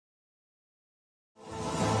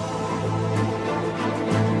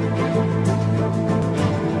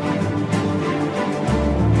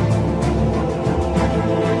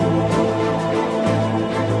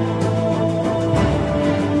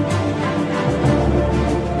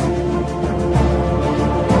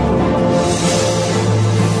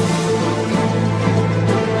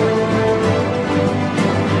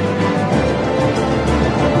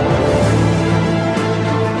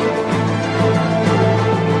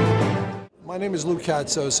My name is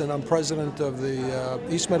Katsos, and I'm president of the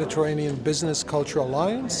East Mediterranean Business Cultural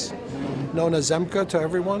Alliance, known as EMBCA to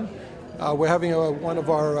everyone. We're having one of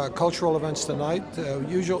our cultural events tonight.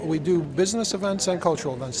 Usually we do business events and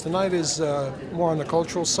cultural events. Tonight is more on the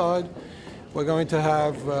cultural side. We're going to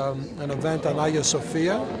have an event on Aghia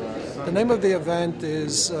Sophia. The name of the event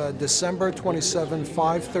is December 27,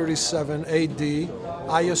 537 AD,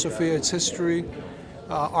 Aghia Sophia, its history,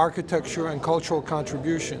 architecture, and cultural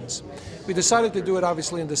contributions. We decided to do it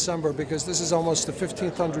obviously in December because this is almost the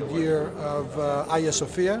 1500th year of Aghia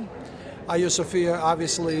Sophia. Aghia Sophia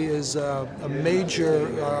obviously is a major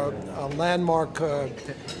landmark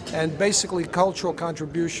and basically cultural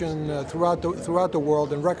contribution throughout the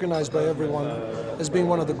world, and recognized by everyone as being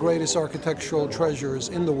one of the greatest architectural treasures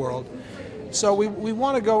in the world. So we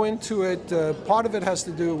want to go into it. Part of it has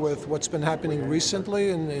to do with what's been happening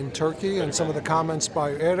recently in Turkey and some of the comments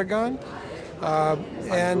by Erdogan.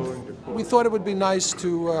 And we thought it would be nice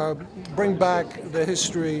to bring back the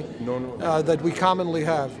history that we commonly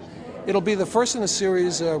have. It'll be the first in a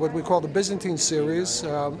series, what we call the Byzantine series,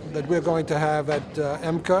 that we're going to have at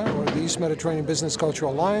EMBCA, or the East Mediterranean Business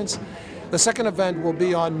Cultural Alliance. The second event will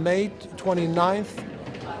be on May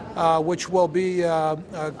 29th, which will be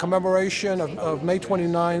a commemoration of May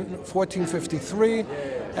 29, 1453,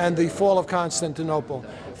 and the fall of Constantinople.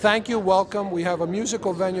 Thank you, welcome. We have a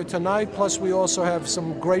musical venue tonight, plus we also have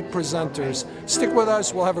some great presenters. Stick with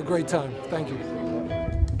us, we'll have a great time. Thank you.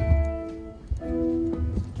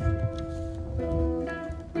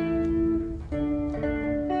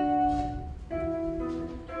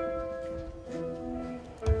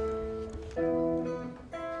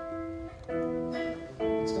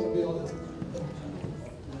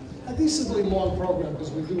 A decently long program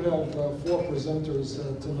because we do have 4 presenters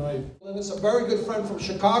tonight. And it's a very good friend from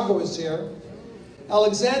Chicago is here.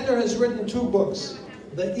 Alexander has written 2 books.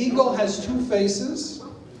 The Eagle Has 2 Faces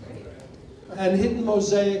and Hidden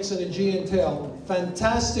Mosaics and Aegean Tale.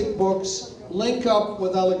 Fantastic books. Link up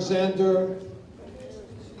with Alexander.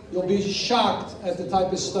 You'll be shocked at the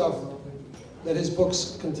type of stuff that his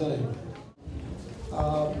books contain.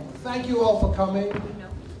 Thank you all for coming.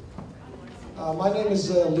 My name is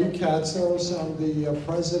Katsos. I'm the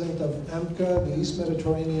president of EMBCA, the East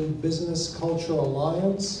Mediterranean Business Cultural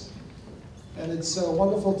Alliance. And it's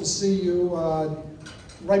wonderful to see you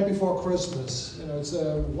right before Christmas. You know, it's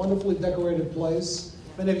a wonderfully decorated place.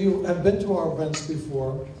 Many of you have been to our events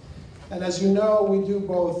before. And as you know, we do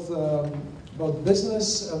both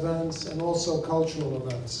business events and also cultural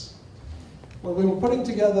events. When we were putting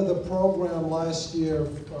together the program last year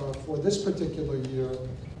for this particular year,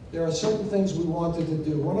 there are certain things we wanted to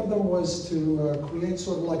do. One of them was to create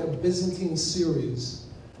sort of like a Byzantine series.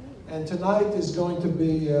 And tonight is going to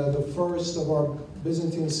be the first of our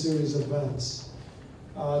Byzantine series events.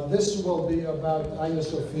 This will be about Aghia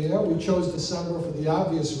Sophia. We chose December for the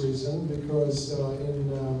obvious reason, because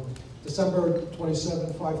in December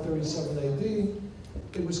 27, 537 AD,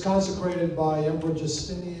 it was consecrated by Emperor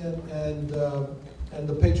Justinian and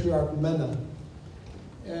the Patriarch Mena.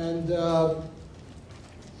 And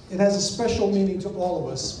it has a special meaning to all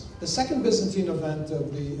of us. The second Byzantine event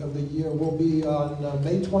of the year will be on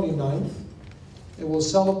May 29th. It will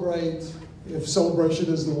celebrate, if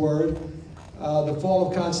celebration is the word, the fall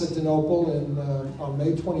of Constantinople on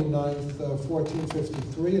May 29th,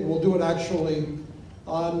 1453. And we'll do it actually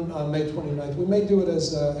on May 29th. We may do it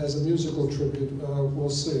as a musical tribute. We'll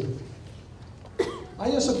see.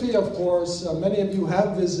 Aghia Sophia, of course, many of you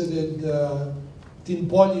have visited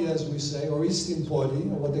Timpoli, as we say, or Istimpoli,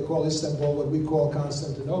 or what they call Istanbul, what we call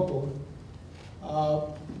Constantinople.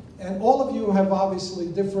 And all of you have obviously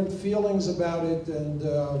different feelings about it and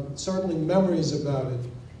certainly memories about it.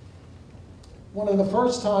 One of the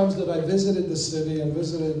first times that I visited the city and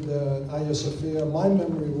visited Aghia Sophia, my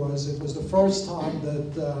memory was it was the first time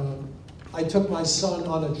that I took my son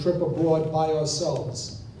on a trip abroad by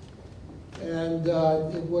ourselves. And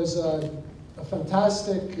it was a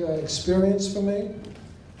fantastic experience for me.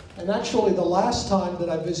 And actually the last time that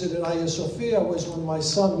I visited Aghia Sophia was when my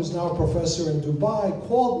son, who's now a professor in Dubai,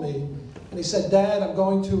 called me and he said, "Dad, I'm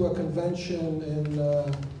going to a convention in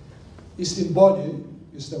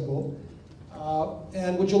Istanbul,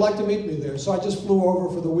 and would you like to meet me there?" So I just flew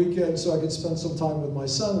over for the weekend so I could spend some time with my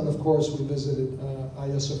son, and of course we visited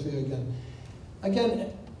Aghia Sophia again.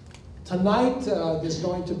 Again, tonight, there's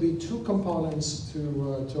going to be 2 components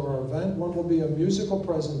to our event. One will be a musical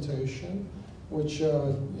presentation, which you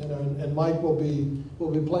know, and Mike will be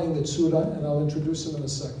playing the tsura, and I'll introduce him in a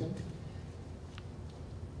second.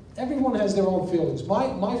 everyone has their own feelings.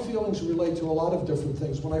 My feelings relate to a lot of different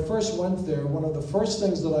things. When I first went there, one of the first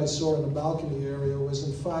things that I saw in the balcony area was,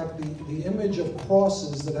 in fact, the image of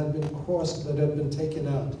crosses that had been taken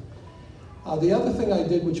out. The other thing I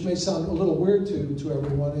did, which may sound a little weird to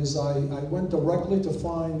everyone, is I went directly to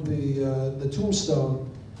find the tombstone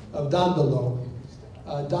of Dandolo.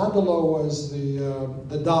 Dandolo was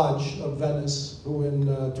the Doge of Venice, who in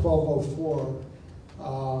 1204,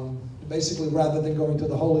 basically, rather than going to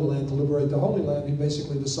the Holy Land to liberate the Holy Land, he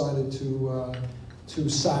basically decided to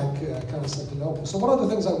sack Constantinople. So one of the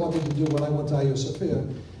things I wanted to do when I went to Aghia Sophia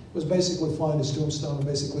was basically find his tombstone and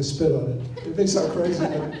basically spit on it. It may sound crazy,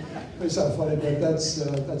 it may sound funny, but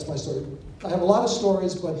that's my story. I have a lot of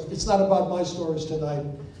stories, but it's not about my stories tonight.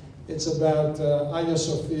 It's about Aghia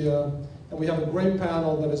Sophia, and we have a great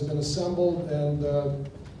panel that has been assembled, and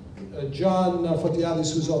John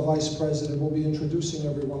Fotiadis, who's our vice president, will be introducing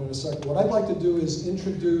everyone in a second. What I'd like to do is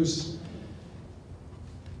introduce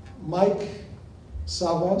Mike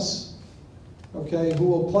Savas, okay, who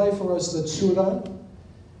will play for us the tsura.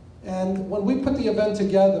 And when we put the event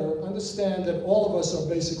together, understand that all of us are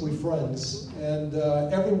basically friends, and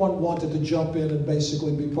everyone wanted to jump in and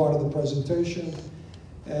basically be part of the presentation.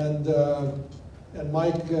 And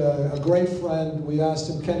Mike, a great friend, we asked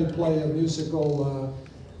him, can he play a musical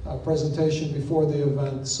presentation before the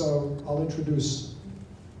event? So I'll introduce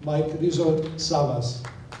Mike. These are Savas.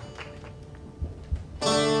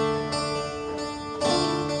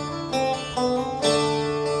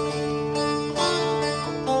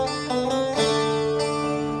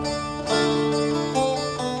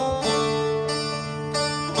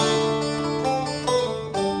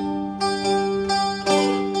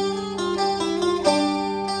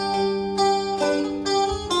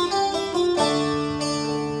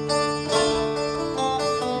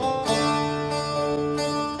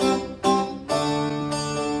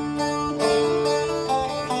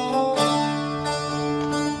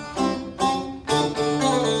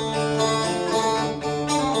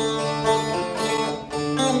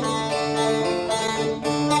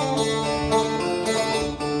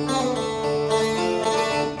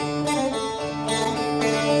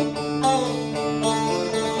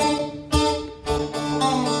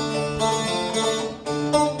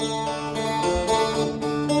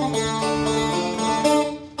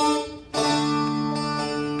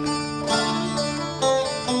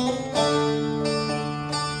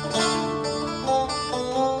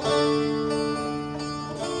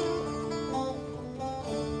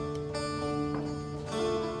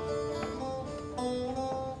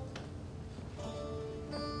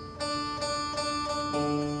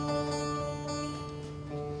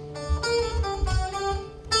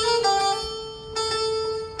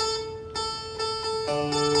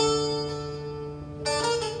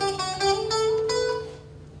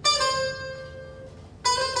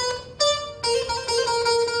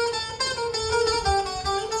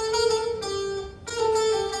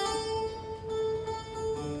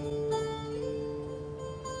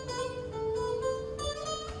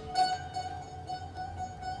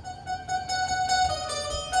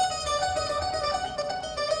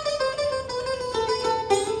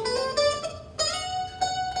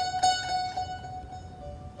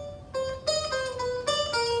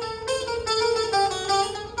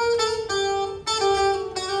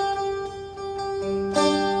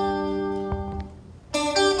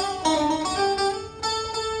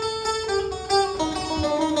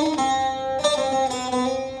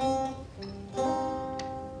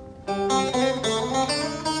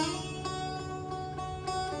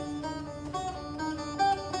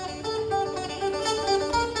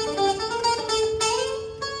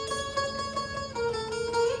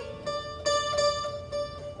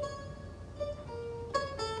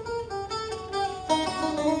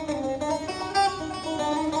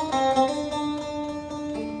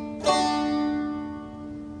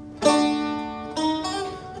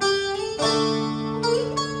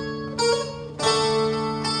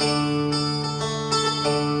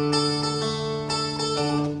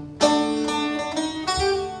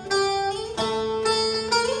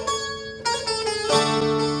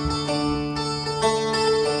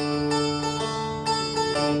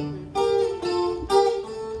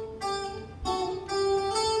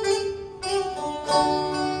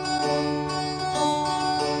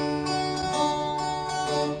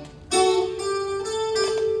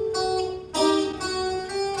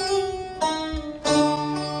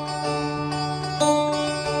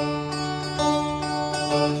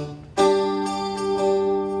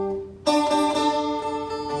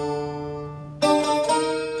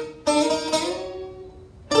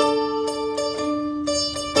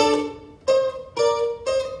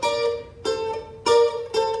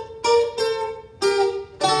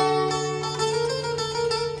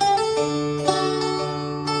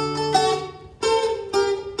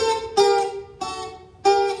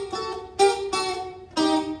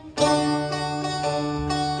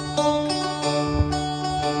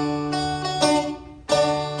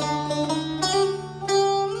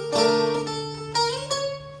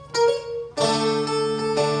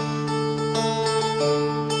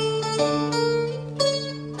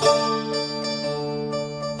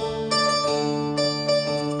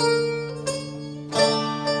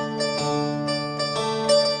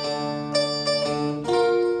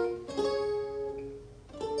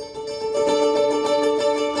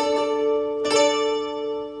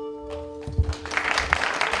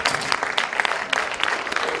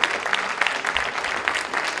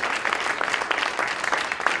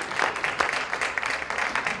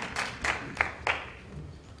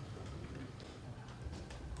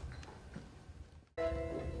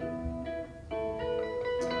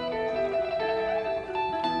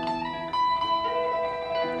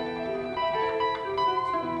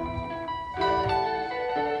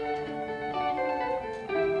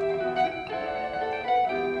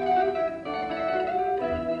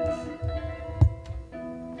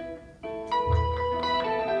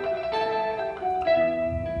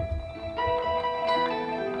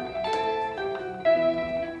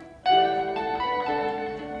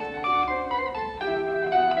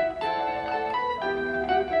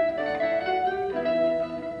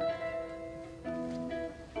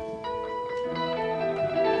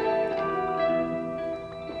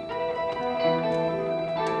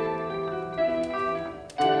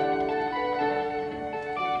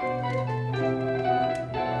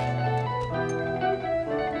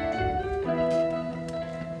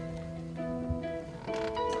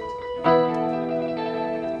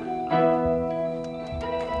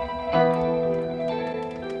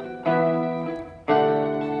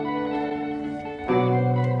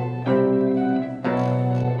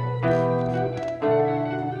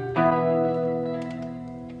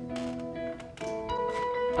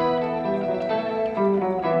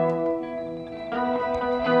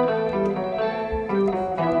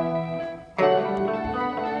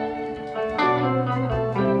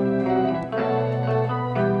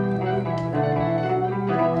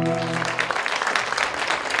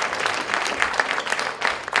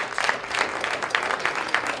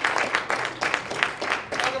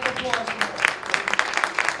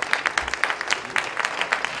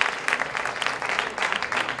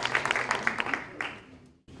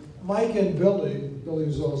 Mike and Billy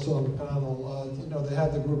who's also on the panel, you know, they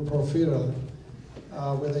have the group Porphyra,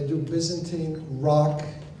 where they do Byzantine rock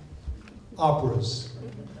operas.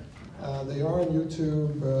 They are on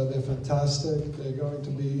YouTube. They're fantastic. They're going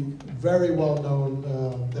to be very well known.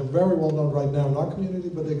 They're very well known right now in our community,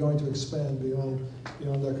 but they're going to expand beyond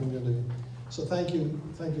our community. So thank you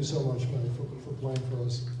so much, Manny, for playing for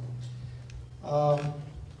us.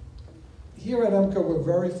 Here at EMBCA, we're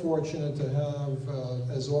very fortunate to have,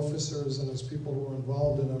 as officers and as people who are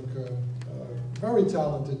involved in EMBCA, very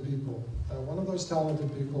talented people. One of those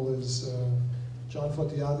talented people is John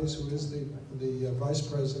Fotiadis, who is the Vice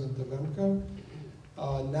President of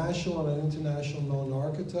EMBCA, national and international known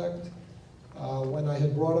architect. When I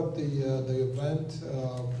had brought up the event,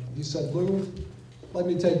 he said, "Lou, let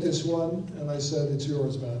me take this one," and I said, "It's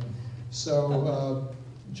yours, man." So,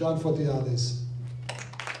 John Fotiadis.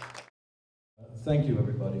 Thank you,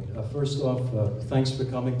 everybody. First off, thanks for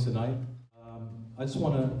coming tonight. I just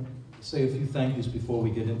want to say a few thank yous before we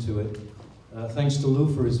get into it. Thanks to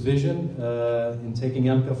Lou for his vision in taking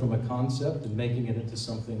EMBCA from a concept and making it into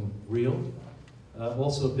something real.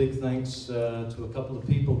 Also a big thanks to a couple of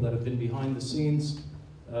people that have been behind the scenes.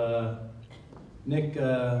 Nick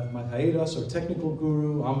Makaidas, our technical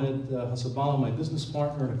guru, Ahmed Hasabala, my business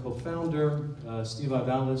partner and a co-founder, Steve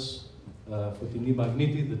Ivalis, Fotini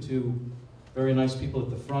Magniti, the two very nice people at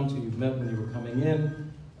the front who you've met when you were coming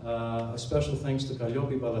in. A special thanks to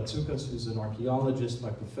Kalliopi Balatsoukas, who's an archaeologist by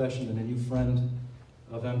profession and a new friend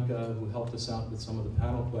of EMBCA who helped us out with some of the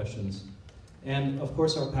panel questions. And of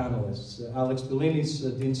course our panelists, Alex Bellinis,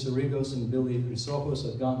 Dean Sarigos, and Billy Chrysopoulos.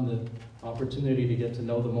 I've gotten the opportunity to get to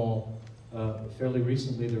know them all fairly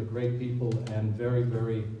recently. They're great people and very,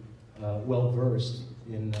 very well-versed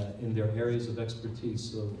in their areas of expertise.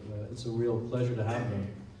 So it's a real pleasure to have them.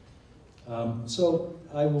 So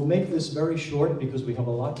I will make this very short because we have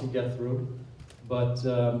a lot to get through, but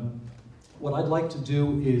what I'd like to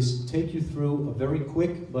do is take you through a very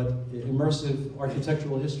quick but immersive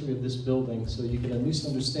architectural history of this building so you can at least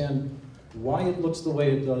understand why it looks the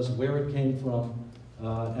way it does, where it came from,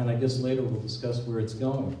 and I guess later we'll discuss where it's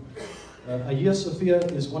going. Aghia Sophia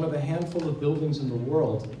is one of a handful of buildings in the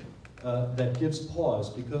world that gives pause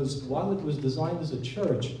because while it was designed as a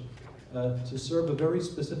church, to serve a very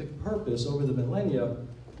specific purpose over the millennia,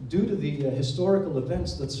 due to the historical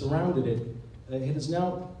events that surrounded it, it has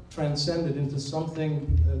now transcended into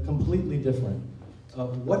something completely different.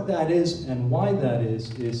 What that is and why that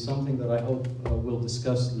is something that I hope we'll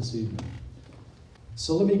discuss this evening.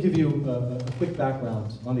 So let me give you a quick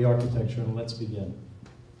background on the architecture and let's begin.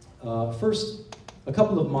 First, a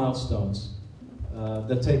couple of milestones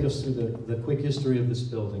that take us through the quick history of this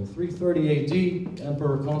building. 330 AD,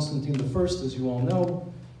 Emperor Constantine I, as you all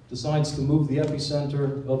know, decides to move the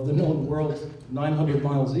epicenter of the known world 900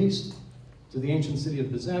 miles east to the ancient city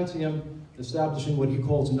of Byzantium, establishing what he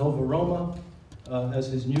calls Nova Roma as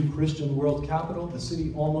his new Christian world capital. The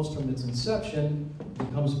city, almost from its inception,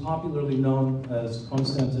 becomes popularly known as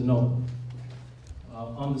Constantinople.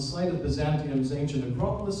 On the site of Byzantium's ancient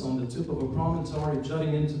acropolis, on the tip of a promontory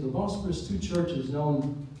jutting into the Bosphorus, two churches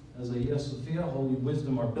known as Aghia Sophia, Holy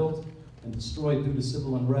Wisdom, are built and destroyed due to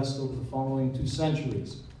civil unrest over the following 2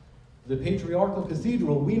 centuries. The Patriarchal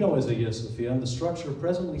Cathedral we know as Aghia Sophia, and the structure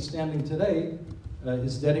presently standing today,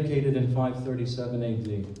 is dedicated in 537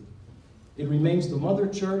 AD. It remains the mother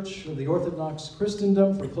church of the Orthodox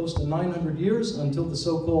Christendom for close to 900 years until the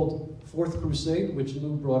so-called Fourth Crusade, which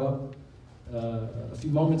Lou brought up a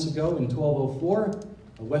few moments ago in 1204.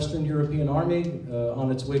 A Western European army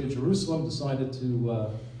on its way to Jerusalem decided to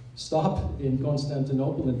stop in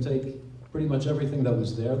Constantinople and take pretty much everything that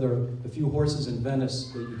was there. There are a few horses in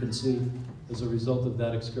Venice that you can see as a result of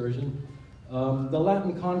that excursion. The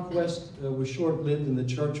Latin conquest was short-lived and the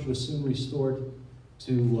church was soon restored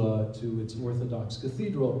to its Orthodox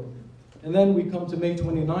cathedral. And then we come to May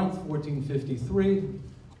 29th, 1453,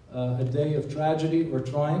 a day of tragedy or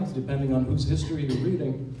triumph, depending on whose history you're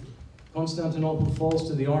reading. Constantinople falls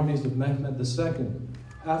to the armies of Mehmed II.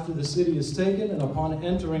 After the city is taken, and upon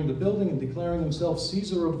entering the building and declaring himself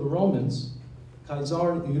Caesar of the Romans,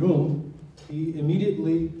 Kaisar Irum, he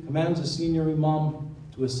immediately commands a senior imam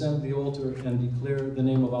to ascend the altar and declare the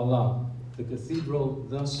name of Allah. The cathedral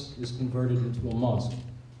thus is converted into a mosque.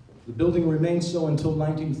 The building remains so until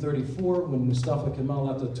 1934, when Mustafa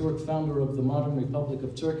Kemal Atatürk, founder of the modern Republic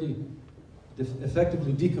of Turkey,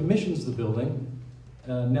 effectively decommissions the building,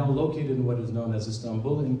 now located in what is known as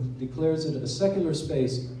Istanbul, and declares it a secular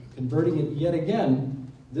space, converting it yet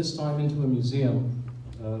again, this time into a museum,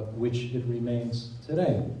 which it remains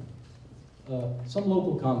today. Some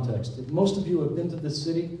local context. Most of you have been to this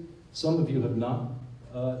city, some of you have not.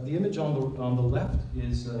 The image on the left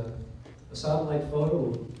is a satellite photo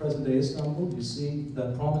of present-day Istanbul. You see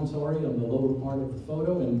that promontory on the lower part of the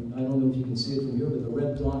photo, and I don't know if you can see it from here, but the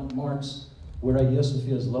red dot marks where Aghia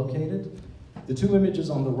Sophia is located. The two images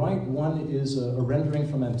on the right, one is a rendering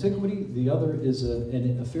from antiquity, the other is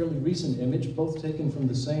a fairly recent image, both taken from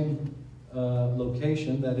the same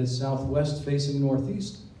location, that is southwest facing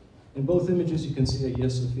northeast. In both images you can see Aghia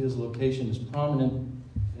Sophia's location is prominent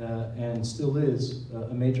and still is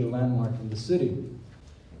a major landmark in the city.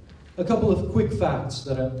 A couple of quick facts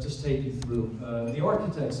that I'll just take you through. The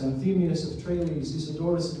architects, Anthemius of Tralles,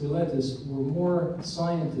 Isidorus of Miletus, were more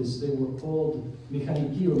scientists. They were called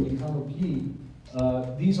mechaniki or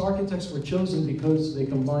mechanopi. These architects were chosen because they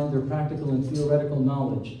combined their practical and theoretical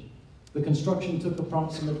knowledge. The construction took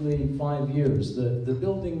approximately 5 years. The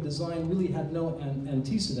building design really had no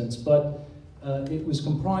antecedents, but it was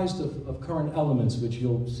comprised of current elements, which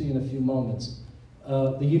you'll see in a few moments.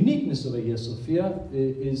 The uniqueness of Aghia Sophia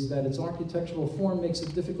is that its architectural form makes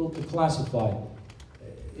it difficult to classify.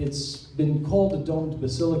 It's been called a domed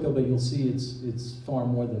basilica, but you'll see it's far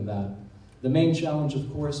more than that. The main challenge,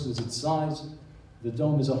 of course, was its size. The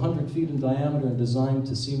dome is 100 feet in diameter and designed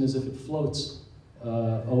to seem as if it floats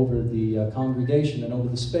over the congregation and over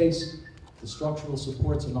the space. The structural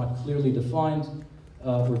supports are not clearly defined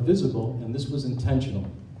or visible, and this was intentional.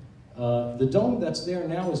 The dome that's there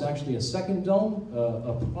now is actually a second dome.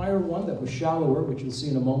 A prior one that was shallower, which you'll see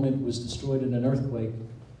in a moment, was destroyed in an earthquake.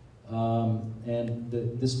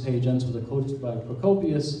 This page ends with a quote by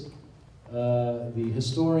Procopius, the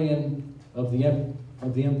historian of the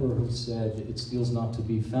emperor, who said, "It steals not to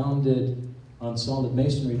be founded on solid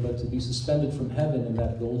masonry, but to be suspended from heaven in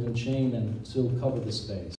that golden chain and still cover the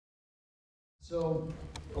space." So,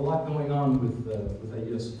 a lot going on with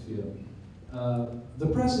Aghia Sophia. The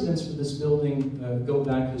precedents for this building go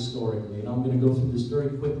back historically, and I'm going to go through this very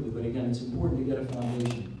quickly, but again, it's important to get a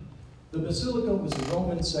foundation. The basilica was a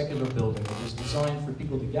Roman secular building. It was designed for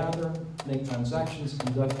people to gather, make transactions,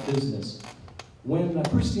 conduct business. When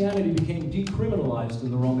Christianity became decriminalized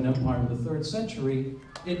in the Roman Empire in the 3rd century,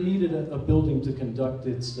 it needed a building to conduct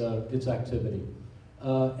its activity.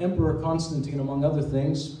 Emperor Constantine, among other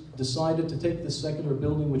things, decided to take this secular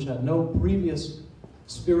building, which had no previous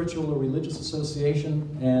spiritual or religious association,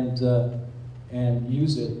 and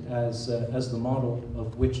use it as the model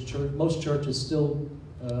of which most churches still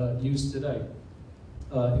use today.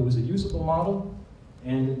 It was a usable model,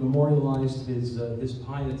 and it memorialized his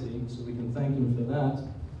piety, so we can thank him for that.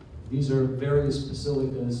 These are various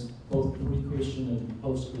basilicas, both pre-Christian and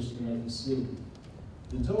post-Christian, as you see.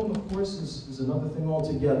 The dome, of course, is another thing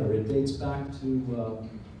altogether. It dates back to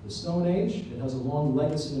the Stone Age. It has a long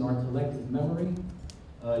legacy in our collective memory.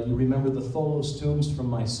 You remember the tholos tombs from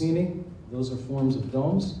Mycenae. Those are forms of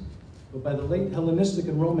domes. But by the late Hellenistic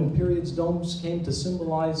and Roman periods, domes came to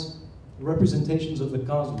symbolize representations of the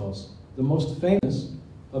cosmos. The most famous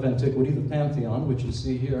of antiquity, the Pantheon, which you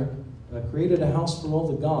see here, created a house for all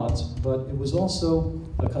the gods, but it was also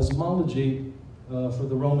a cosmology for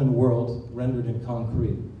the Roman world, rendered in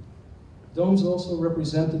concrete. Domes also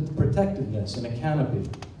represented protectiveness and a canopy.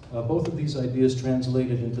 Both of these ideas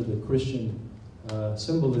translated into the Christian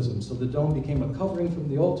symbolism. So the dome became a covering from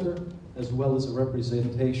the altar, as well as a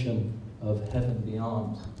representation of heaven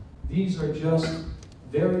beyond. These are just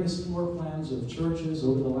various floor plans of churches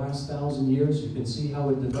over the last 1,000 years. You can see how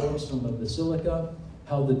it develops from a basilica,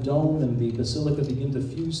 how the dome and the basilica begin to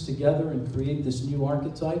fuse together and create this new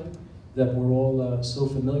archetype that we're all so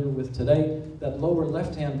familiar with today. That lower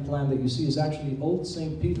left-hand plan that you see is actually Old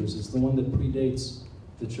St. Peter's. It's the one that predates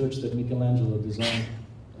the church that Michelangelo designed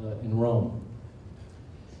in Rome.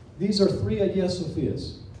 These are 3 Aghia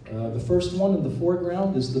Sophias. The first one in the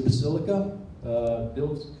foreground is the basilica,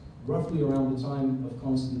 built roughly around the time of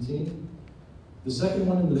Constantine. The second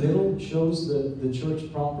one in the middle shows the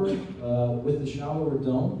church proper with the shallower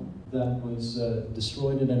dome that was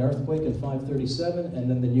destroyed in an earthquake in 537, and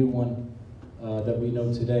then the new one that we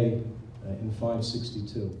know today in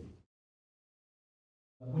 562.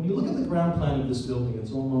 When you look at the ground plan of this building,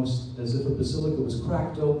 it's almost as if a basilica was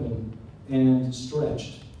cracked open and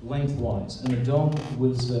stretched lengthwise, and a dome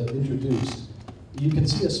was introduced. You can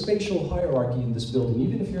see a spatial hierarchy in this building.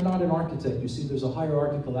 Even if you're not an architect, you see there's a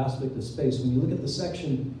hierarchical aspect of space. When you look at the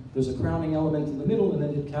section, there's a crowning element in the middle, and then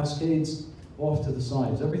it cascades off to the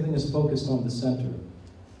sides. Everything is focused on the center.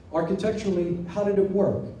 Architecturally, how did it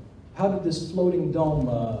work? How did this floating dome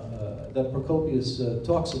that Procopius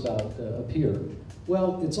talks about appear?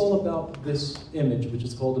 Well, it's all about this image, which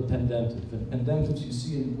is called a pendentive. And pendentives you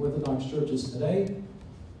see in Orthodox churches today.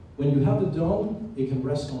 When you have a dome, it can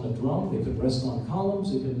rest on a drum, it can rest on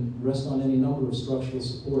columns, it can rest on any number of structural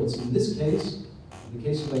supports. In this case, in the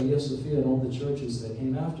case of Aghia Sophia and all the churches that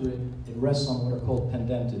came after it, it rests on what are called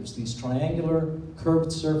pendentives, these triangular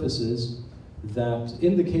curved surfaces that,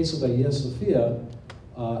 in the case of Aghia Sophia,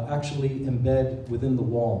 actually embed within the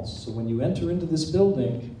walls. So when you enter into this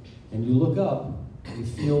building and you look up, you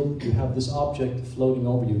feel you have this object floating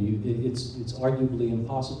over you. It's arguably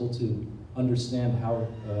impossible to understand how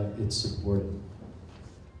it's supported.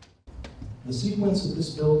 The sequence of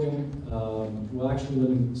this building, well actually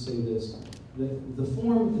let me say this. The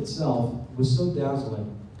form itself was so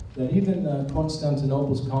dazzling that even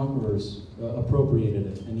Constantinople's conquerors appropriated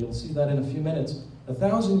it. And you'll see that in a few minutes.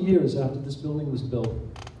 1,000 years after this building was built,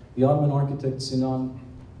 the Ottoman architect Sinan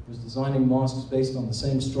was designing mosques based on the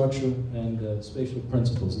same structure and spatial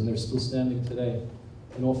principles, and they're still standing today.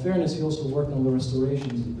 In all fairness, he also worked on the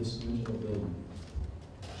restorations of this original building.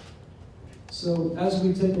 So as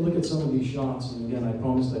we take a look at some of these shots, and again, I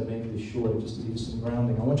promised I'd make this short just to give you some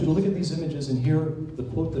grounding, I want you to look at these images and hear the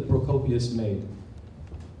quote that Procopius made.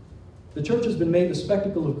 The church has been made a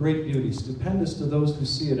spectacle of great beauty, stupendous to those who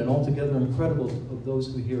see it, and altogether incredible of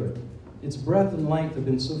those who hear it. Its breadth and length have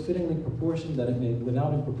been so fittingly proportioned that it may,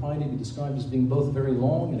 without impropriety, be described as being both very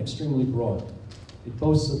long and extremely broad. It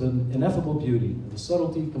boasts of an ineffable beauty. The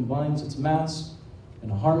subtlety combines its mass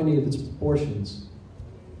and a harmony of its proportions.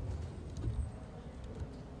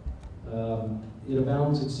 It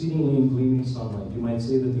abounds exceedingly in gleaming sunlight. You might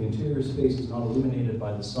say that the interior space is not illuminated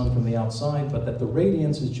by the sun from the outside, but that the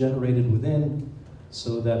radiance is generated within,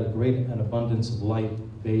 so that a great and abundance of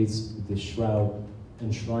light bathes this shroud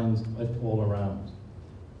and shrines it all around.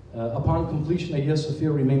 Upon completion, Aghia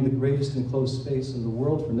Sophia remained the greatest enclosed space in the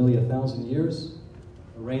world for nearly 1,000 years,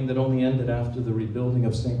 a reign that only ended after the rebuilding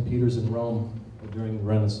of St. Peter's in Rome during the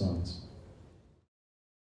Renaissance.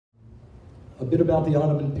 A bit about the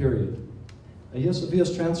Ottoman period. Aghia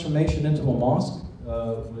Sophia's transformation into a mosque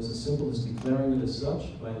was as simple as declaring it as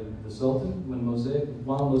such by the Sultan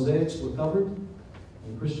while mosaics were covered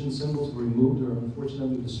and Christian symbols were removed or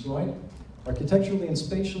unfortunately destroyed. Architecturally and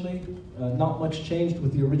spatially, not much changed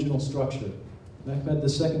with the original structure. Mehmed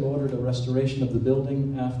II ordered a restoration of the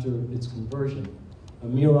building after its conversion. A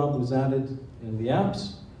mihrab was added in the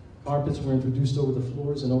apse, carpets were introduced over the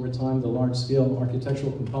floors, and over time the large-scale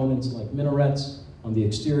architectural components like minarets on the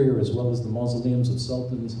exterior, as well as the mausoleums of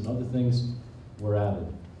sultans and other things, were added.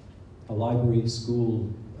 A library, school,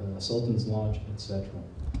 sultan's lodge, etc.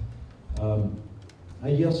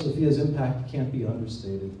 Aghia Sophia's impact can't be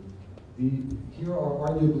understated. Here are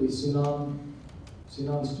arguably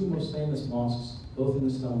Sinan's two most famous mosques, both in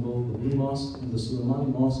Istanbul, the Blue Mosque and the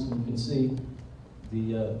Suleimani Mosque, and you can see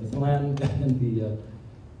the plan and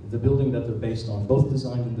the building that they're based on, both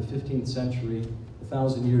designed in the 15th century,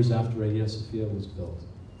 1,000 years after Aghia Sophia was built.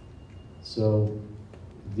 So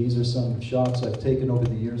these are some shots I've taken over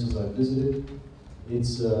the years as I've visited.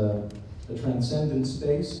 It's a transcendent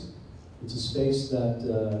space. It's a space that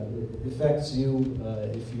affects you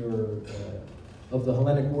if you're of the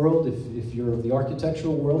Hellenic world, if you're of the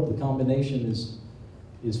architectural world. The combination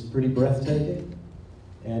is pretty breathtaking.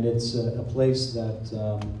 And it's a place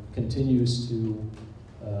that continues to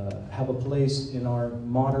have a place in our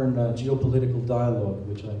modern geopolitical dialogue,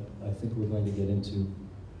 which I think we're going to get into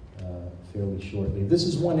fairly shortly. This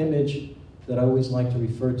is one image that I always like to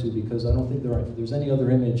refer to because I don't think there's any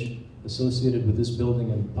other image associated with this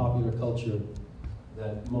building and popular culture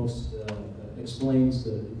that most explains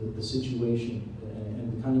the situation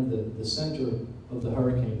and kind of the center of the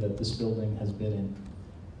hurricane that this building has been in.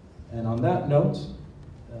 And on that note,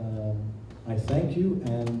 I thank you,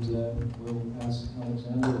 and we'll ask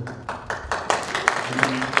Alexander.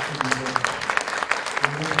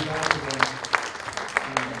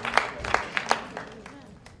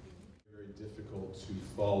 Very difficult to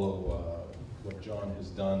follow what John has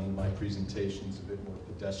done. My presentation's a bit more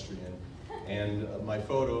pedestrian, and my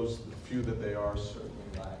photos, the few that they are, certainly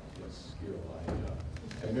lack this skill.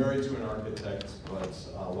 I'm married to an architect, but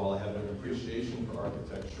while I have an appreciation for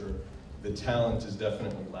architecture, the talent is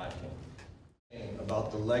definitely lacking.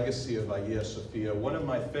 About the legacy of Aghia Sophia, one of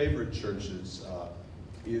my favorite churches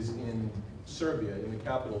is in Serbia, in the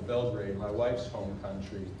capital Belgrade, my wife's home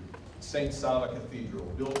country. St. Sava Cathedral,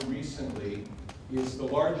 built recently, is the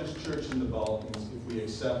largest church in the Balkans, if we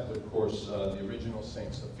accept, of course, the original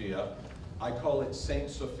St. Sophia. I call it St.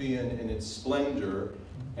 Sophian in its splendor,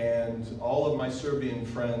 and all of my Serbian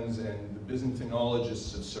friends and the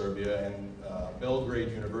Byzantinologists of Serbia, and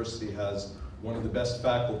Belgrade University has one of the best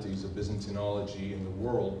faculties of Byzantinology in the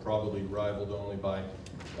world, probably rivaled only by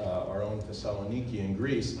our own Thessaloniki in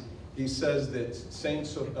Greece. He says that Saint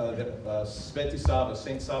Sava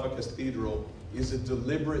Cathedral is a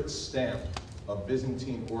deliberate stamp of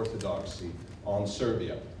Byzantine Orthodoxy on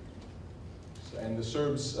Serbia. And the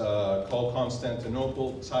Serbs call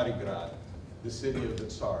Constantinople Carigrad, the city of the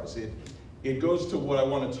Tsars. It goes to what I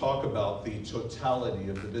want to talk about, the totality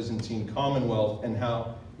of the Byzantine Commonwealth and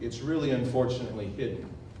how it's really unfortunately hidden.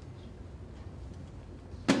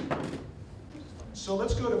 So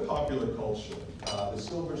let's go to popular culture, the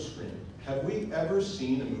silver screen. Have we ever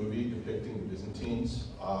seen a movie depicting the Byzantines?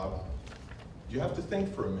 You have to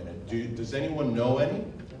think for a minute. Does anyone know any?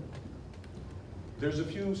 There's a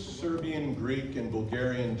few Serbian, Greek, and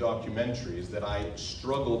Bulgarian documentaries that I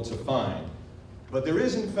struggled to find. But there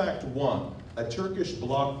is in fact one, a Turkish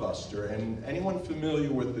blockbuster, and anyone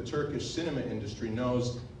familiar with the Turkish cinema industry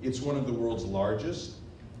knows it's one of the world's largest.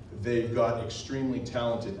 They've got extremely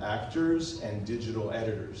talented actors and digital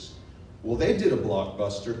editors. Well, they did a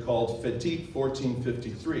blockbuster called Fetih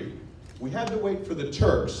 1453. We had to wait for the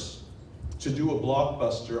Turks to do a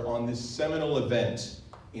blockbuster on this seminal event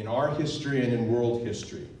in our history and in world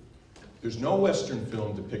history. There's no Western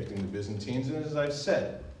film depicting the Byzantines, and as I've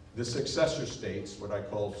said, the successor states, what I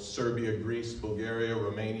call Serbia, Greece, Bulgaria,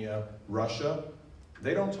 Romania, Russia,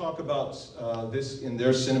 they don't talk about this in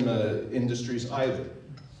their cinema industries either.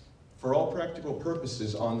 For all practical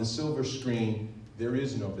purposes, on the silver screen, there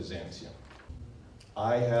is no Byzantium.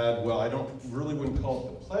 I had, well, I wouldn't call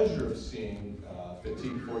it the pleasure of seeing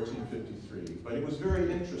Fetih 1453, but it was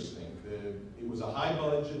very interesting. It was a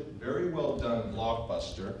high-budget, very well-done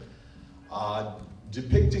blockbuster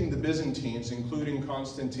depicting the Byzantines, including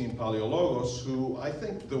Constantine Palaiologos, who I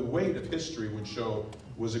think the weight of history would show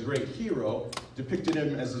was a great hero, depicted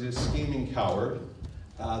him as a scheming coward,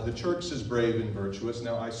 the Turks as brave and virtuous.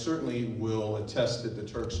 Now, I certainly will attest that the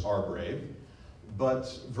Turks are brave, but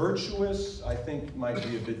virtuous, I think, might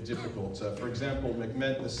be a bit difficult. For example,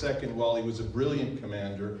 Mehmed II, while he was a brilliant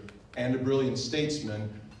commander and a brilliant statesman,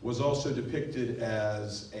 was also depicted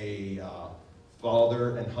as a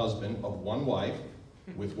father and husband of one wife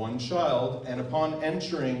with one child, and upon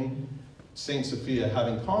entering St. Sophia,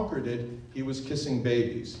 having conquered it, he was kissing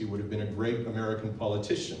babies. He would have been a great American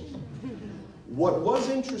politician. What was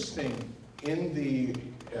interesting in the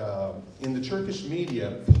Turkish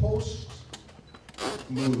media post-movie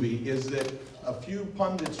is that a few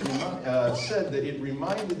pundits said that it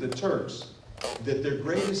reminded the Turks that their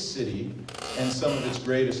greatest city and some of its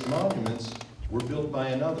greatest monuments were built by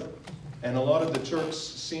another. And a lot of the Turks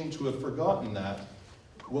seem to have forgotten that.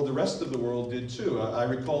 Well, the rest of the world did too. I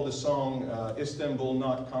recall the song, Istanbul,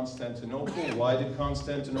 not Constantinople. Why did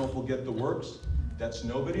Constantinople get the works? That's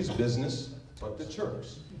nobody's business but the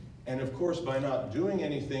Turks. And of course, by not doing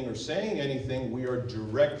anything or saying anything, we are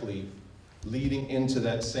directly leading into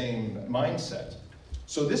that same mindset.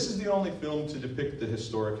 So this is the only film to depict the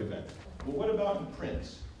historic event. Well, what about in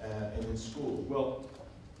print and in schools? Well,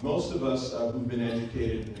 most of us who've been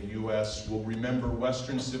educated in the US will remember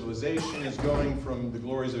Western civilization as going from the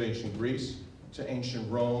glories of ancient Greece to ancient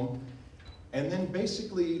Rome, and then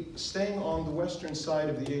basically staying on the western side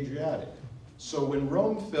of the Adriatic. So when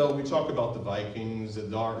Rome fell, we talk about the Vikings, the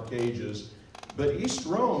Dark Ages, but East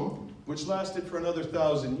Rome, which lasted for another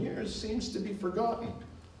 1,000 years, seems to be forgotten.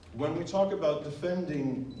 When we talk about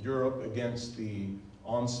defending Europe against the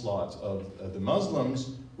onslaught of the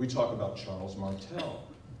Muslims, we talk about Charles Martel.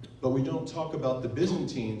 But we don't talk about the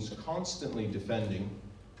Byzantines constantly defending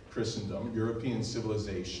Christendom, European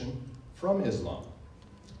civilization, from Islam.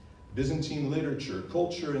 Byzantine literature,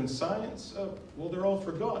 culture, and science, well, they're all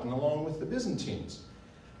forgotten along with the Byzantines.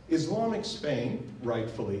 Islamic Spain,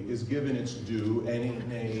 rightfully, is given its due, and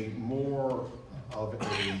in a more of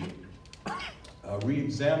a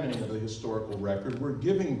re-examining of the historical record, we're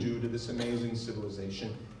giving due to this amazing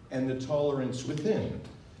civilization and the tolerance within.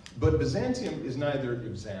 But Byzantium is neither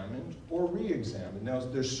examined or re-examined. Now,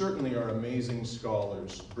 there certainly are amazing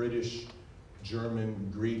scholars, British,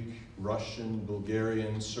 German, Greek, Russian,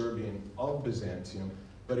 Bulgarian, Serbian, of Byzantium.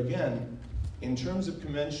 But again, in terms of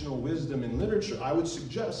conventional wisdom in literature, I would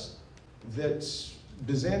suggest that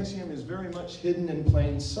Byzantium is very much hidden in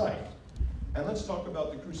plain sight. And let's talk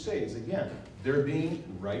about the Crusades. Again, they're being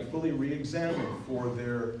rightfully re-examined for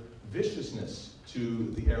their viciousness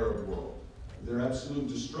to the Arab world, their absolute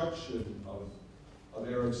destruction of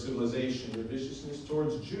Arab civilization, their viciousness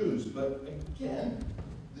towards Jews. But again,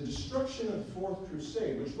 the destruction of the Fourth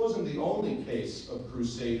Crusade, which wasn't the only case of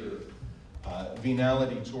Crusader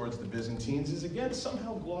venality towards the Byzantines, is again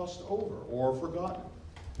somehow glossed over or forgotten.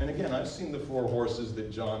 And again, I've seen the four horses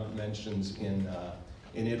that John mentions in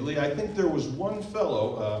Italy. I think there was one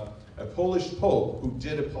fellow, a Polish pope, who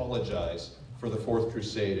did apologize for the Fourth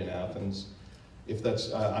Crusade in Athens. If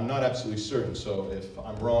that's, I'm not absolutely certain, so if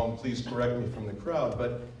I'm wrong, please correct me from the crowd,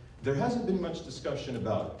 but there hasn't been much discussion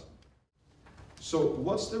about it. So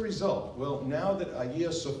what's the result? Well, now that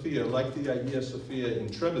Aghia Sophia, like the Aghia Sophia in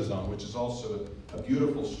Trebizond, which is also a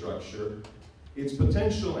beautiful structure, its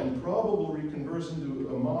potential and probable reconversion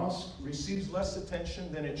to a mosque receives less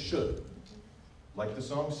attention than it should. Like the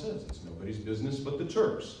song says, it's nobody's business but the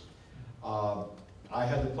Turks. I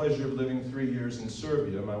had the pleasure of living 3 years in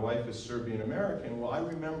Serbia. My wife is Serbian-American. Well, I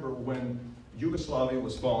remember when Yugoslavia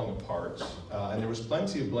was falling apart, and there was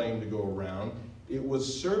plenty of blame to go around. It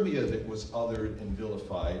was Serbia that was othered and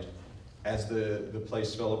vilified as the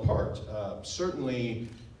place fell apart. Certainly,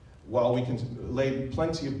 while we can lay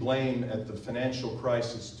plenty of blame at the financial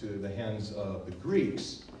crisis to the hands of the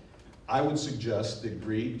Greeks, I would suggest that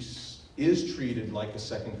Greece is treated like a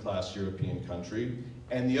second-class European country,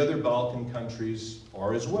 and the other Balkan countries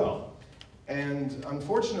are as well. And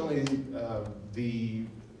unfortunately,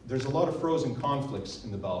 there's a lot of frozen conflicts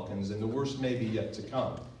in the Balkans, and the worst may be yet to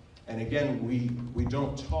come. And again, we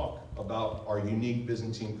don't talk about our unique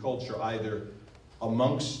Byzantine culture either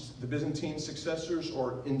amongst the Byzantine successors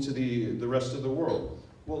or into the rest of the world.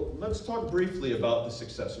 Well, let's talk briefly about the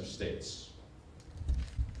successor states.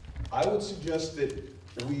 I would suggest that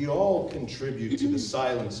we all contribute to the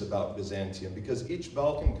silence about Byzantium because each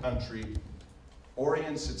Balkan country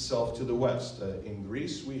orients itself to the West. In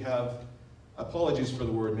Greece, we have, apologies for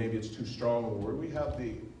the word, maybe it's too strong a word, we have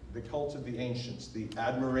the cult of the ancients, the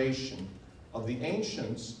admiration of the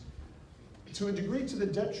ancients, to a degree to the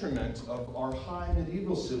detriment of our high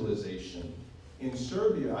medieval civilization. In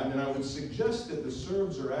Serbia, I mean, I would suggest that the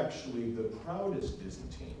Serbs are actually the proudest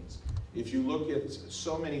Byzantines. If you look at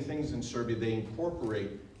so many things in Serbia, they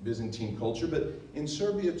incorporate Byzantine culture, but in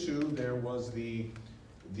Serbia too, there was the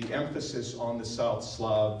emphasis on the South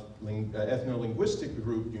Slav ethno-linguistic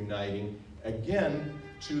group uniting, again,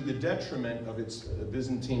 to the detriment of its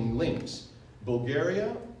Byzantine links.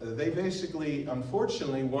 Bulgaria, they basically,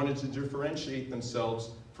 unfortunately, wanted to differentiate themselves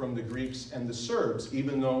from the Greeks and the Serbs,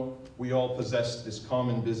 even though we all possessed this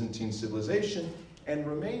common Byzantine civilization, and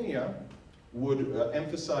Romania would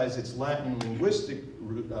emphasize its Latin linguistic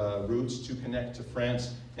roots to connect to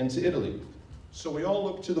France and to Italy. So we all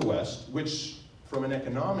looked to the West, which from an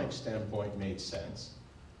economic standpoint made sense,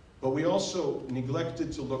 but we also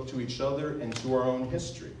neglected to look to each other and to our own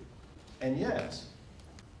history. And yet,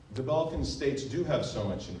 the Balkan states do have so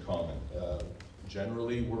much in common.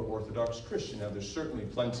 Generally, we're Orthodox Christian. Now, there's certainly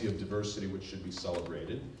plenty of diversity which should be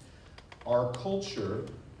celebrated. Our culture,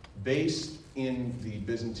 based in the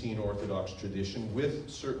Byzantine Orthodox tradition, with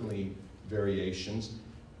certainly variations,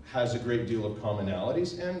 has a great deal of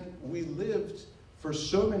commonalities, and we lived for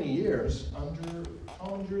so many years under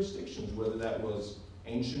common jurisdictions, whether that was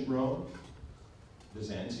ancient Rome,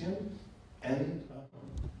 Byzantium, and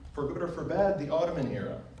for good or for bad, the Ottoman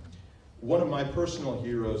era. One of my personal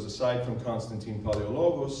heroes, aside from Constantine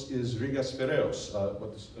Paleologos, is Rigas Fereos,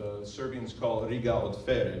 what the Serbians call Riga od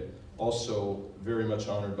Fere, also very much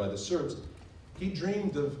honored by the Serbs. He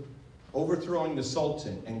dreamed of overthrowing the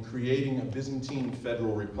Sultan and creating a Byzantine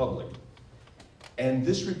federal republic. And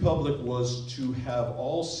this republic was to have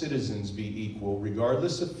all citizens be equal,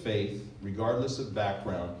 regardless of faith, regardless of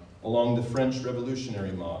background, along the French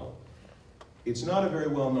revolutionary model. It's not a very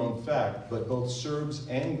well-known fact, but both Serbs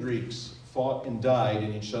and Greeks fought and died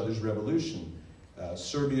in each other's revolution.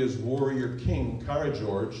 Serbia's warrior king,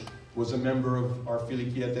 Karađorđe, was a member of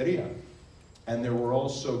Arfilikijateria. And there were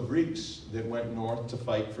also Greeks that went north to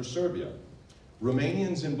fight for Serbia.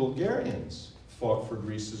 Romanians and Bulgarians fought for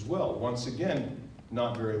Greece as well. Once again,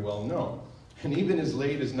 not very well known. And even as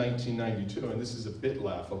late as 1992, and this is a bit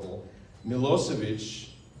laughable,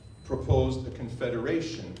 Milosevic proposed a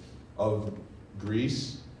confederation of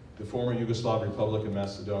Greece, the former Yugoslav Republic of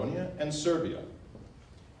Macedonia, and Serbia.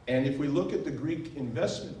 And if we look at the Greek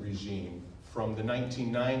investment regime from the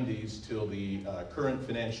 1990s till the current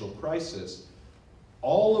financial crisis,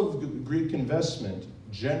 all of the Greek investment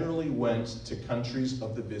generally went to countries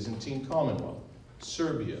of the Byzantine Commonwealth: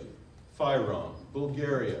 Serbia, Fyrom,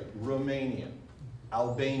 Bulgaria, Romania,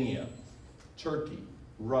 Albania, Turkey,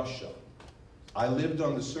 Russia. I lived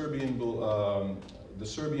on the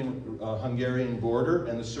Serbian-Hungarian border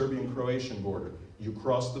and the Serbian-Croatian border. You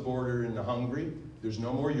cross the border into Hungary, there's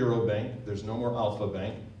no more Eurobank, there's no more Alpha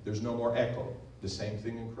Bank, there's no more ECHO. The same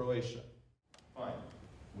thing in Croatia. Fine.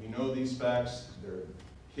 We know these facts, they're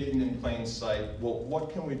hidden in plain sight. Well, what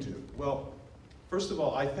can we do? Well, first of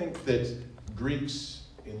all, I think that Greeks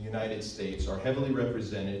in the United States are heavily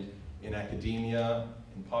represented in academia,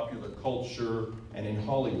 in popular culture, and in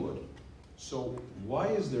Hollywood. So why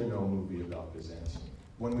is there no movie about Byzantium?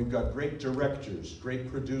 When we've got great directors,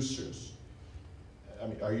 great producers. I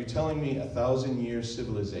mean, are you telling me 1,000-year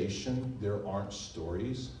civilization, there aren't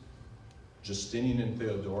stories? Justinian and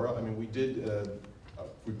Theodora, I mean,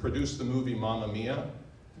 we produced the movie Mamma Mia,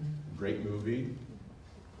 great movie.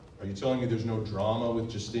 Are you telling me there's no drama with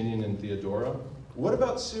Justinian and Theodora? What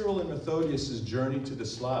about Cyril and Methodius' journey to the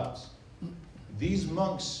Slavs? These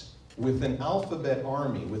monks with an alphabet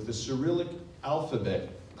army, with the Cyrillic alphabet,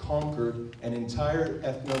 conquered an entire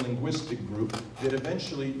ethno-linguistic group that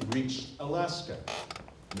eventually reached Alaska.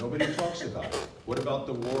 Nobody talks about it. What about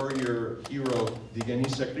the warrior hero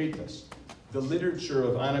Digenis Akritas? The literature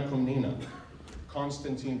of Anna Komnena,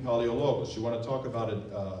 Constantine Paleologos. You want to talk about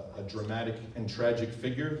a dramatic and tragic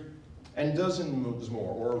figure? And dozens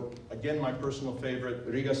more. Or, again, my personal favorite,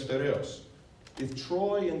 Rigas Fereos. If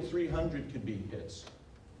Troy and 300 could be hits,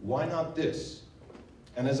 why not this?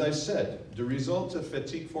 And as I said, the result of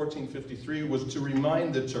Fethiye 1453 was to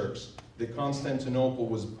remind the Turks that Constantinople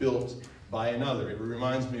was built by another. It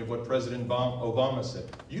reminds me of what President Obama said.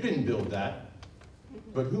 You didn't build that,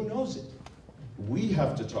 but who knows it? We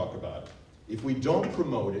have to talk about it. If we don't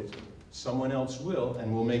promote it, someone else will,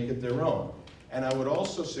 and will make it their own. And I would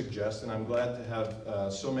also suggest, and I'm glad to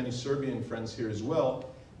have so many Serbian friends here as well,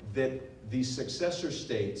 that the successor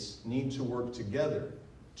states need to work together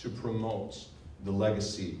to promote the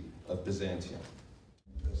legacy of Byzantium.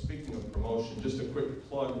 Speaking of promotion, just a quick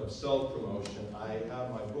plug of self-promotion. I have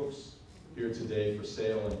my books here today for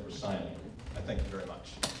sale and for signing. I thank you very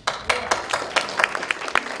much.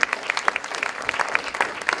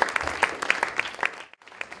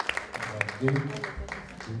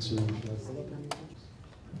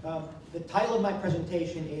 The title of my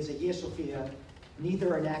presentation is Aghia Sophia,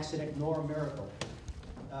 Neither an Accident Nor a Miracle.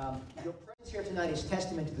 Your presence here tonight is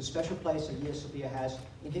testament to the special place Aghia Sophia has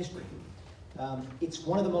in history. It's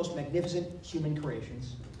one of the most magnificent human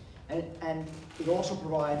creations, and it also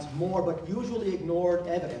provides more but usually ignored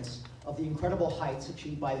evidence of the incredible heights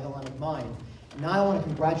achieved by the Hellenic mind. And now I want to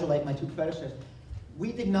congratulate my two predecessors.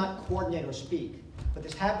 We did not coordinate or speak, but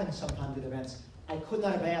this happens sometimes at events. I could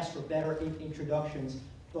not have asked for better introductions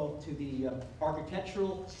both to the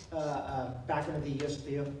architectural background of the Aghia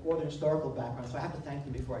Sophia or the historical background, so I have to thank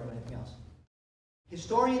them before I do anything else.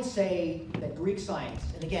 Historians say that Greek science,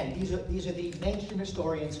 and again, these are the mainstream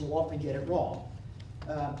historians who often get it wrong.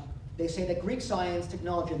 They say that Greek science,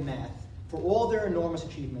 technology, and math, for all their enormous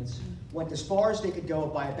achievements, went as far as they could go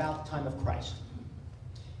by about the time of Christ.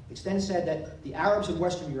 It's then said that the Arabs and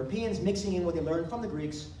Western Europeans, mixing in what they learned from the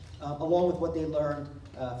Greeks, along with what they learned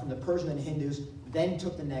from the Persian and Hindus, then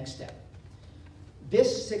took the next step.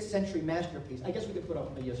 This 6th century masterpiece, I guess we could put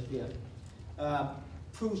up Aghia Sophia,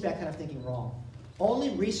 proves that kind of thinking wrong. Only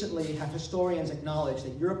recently have historians acknowledged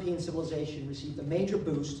that European civilization received a major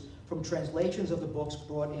boost from translations of the books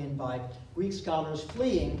brought in by Greek scholars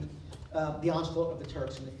fleeing the onslaught of the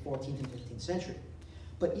Turks in the 14th and 15th century.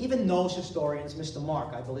 But even those historians missed the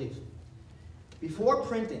mark, I believe. Before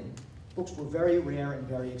printing, books were very rare and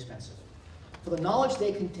very expensive. For the knowledge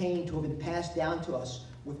they contained to have been passed down to us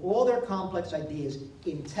with all their complex ideas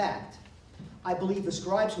intact, I believe the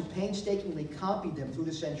scribes who painstakingly copied them through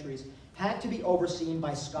the centuries had to be overseen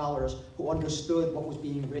by scholars who understood what was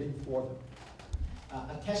being written for them.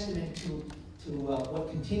 A testament to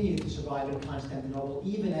what continued to survive in Constantinople,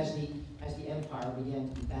 even as the empire began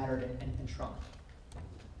to be battered and shrunk.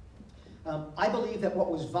 I believe that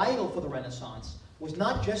what was vital for the Renaissance was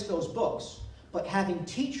not just those books, but having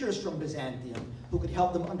teachers from Byzantium who could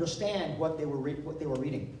help them understand what they were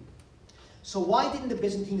reading. So why didn't the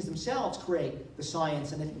Byzantines themselves create the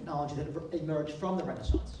science and the technology that emerged from the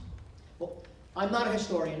Renaissance? Well, I'm not a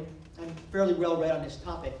historian. I'm fairly well read on this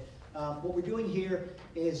topic. What we're doing here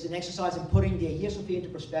is an exercise in putting the Aghia Sophia into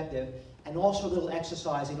perspective, and also a little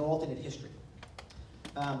exercise in alternate history.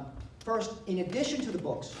 First, in addition to the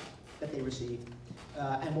books that they received,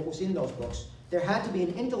 and what was in those books, there had to be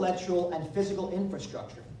an intellectual and physical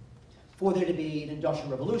infrastructure for there to be an industrial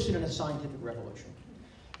revolution and a scientific revolution.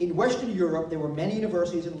 In Western Europe, there were many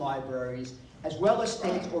universities and libraries, as well as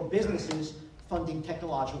states or businesses funding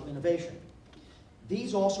technological innovation.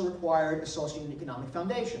 These also required a social and economic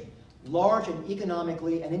foundation, large and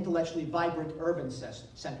economically and intellectually vibrant urban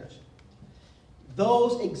centers.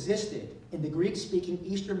 Those existed in the Greek-speaking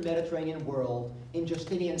Eastern Mediterranean world in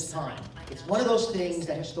Justinian's time. It's one of those things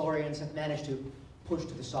that historians have managed to push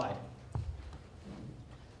to the side.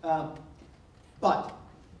 But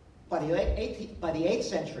by the 8th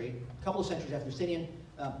century, a couple of centuries after Justinian,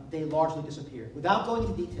 they largely disappeared. Without going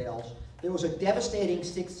into details, there was a devastating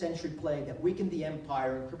 6th century plague that weakened the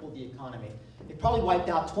empire and crippled the economy. It probably wiped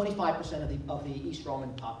out 25% of the East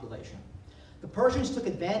Roman population. The Persians took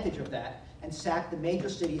advantage of that and sacked the major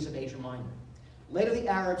cities of Asia Minor. Later, the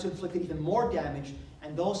Arabs inflicted even more damage,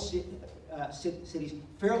 and those cities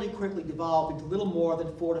fairly quickly devolved into little more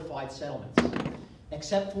than fortified settlements,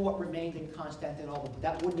 except for what remained in Constantinople, but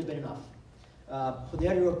that wouldn't have been enough. For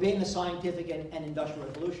there to have been the scientific and industrial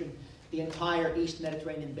revolution, the entire East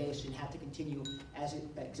Mediterranean basin had to continue as it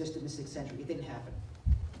existed in the 6th century. It didn't happen.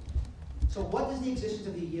 So what does the existence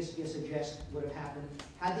of the Aghia Sophia suggest would have happened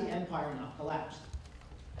had the empire not collapsed?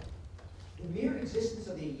 The mere existence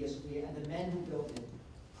of the Aghia Sophia and the men who built it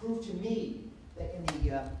proved to me that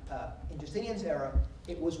in Justinian's era,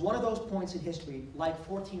 it was one of those points in history, like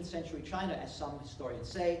 14th century China, as some historians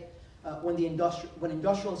say, when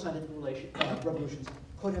industrial and scientific revolutions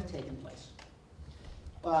could have taken place.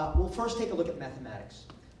 We'll first take a look at mathematics.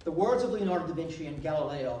 The words of Leonardo da Vinci and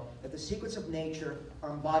Galileo that the secrets of nature are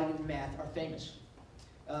embodied in math are famous.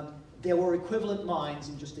 There were equivalent minds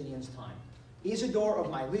in Justinian's time. Isidore of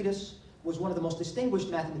Miletus was one of the most distinguished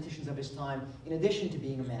mathematicians of his time, in addition to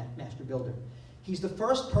being a master builder. He's the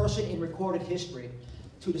first person in recorded history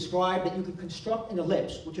to describe that you could construct an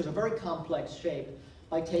ellipse, which is a very complex shape,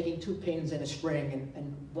 by taking 2 pins and a string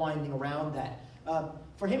and winding around that.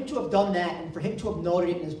 For him to have done that and for him to have noted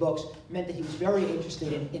it in his books meant that he was very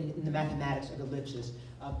interested in the mathematics of ellipses.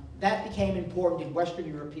 That became important in Western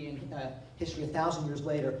European history 1,000 years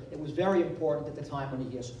later. It was very important at the time when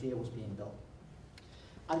Aghia Sophia was being built.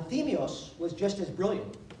 Anthemios was just as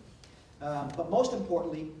brilliant, but most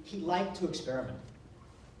importantly, he liked to experiment.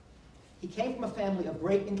 He came from a family of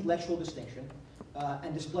great intellectual distinction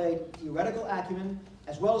and displayed theoretical acumen,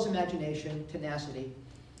 as well as imagination, tenacity,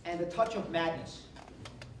 and a touch of madness.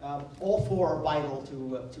 All four are vital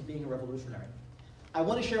to being a revolutionary. I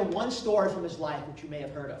want to share one story from his life, which you may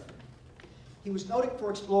have heard of. He was noted for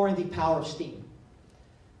exploring the power of steam.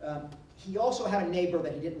 He also had a neighbor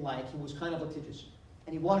that he didn't like. He was kind of litigious,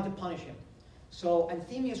 and he wanted to punish him. So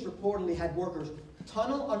Anthemius reportedly had workers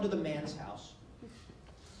tunnel under the man's house,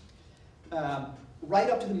 right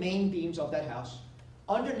up to the main beams of that house.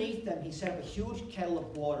 Underneath them, he set up a huge kettle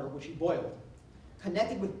of water, which he boiled,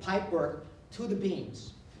 connected with pipework to the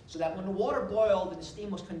beams, so that when the water boiled and the steam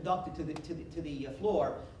was conducted to the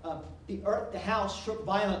floor, the house shook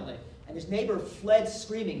violently, and his neighbor fled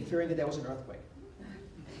screaming, fearing that there was an earthquake.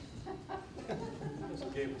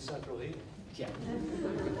 Just gave it central heat. Yeah.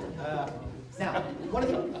 Now,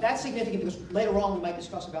 that's significant because later on we might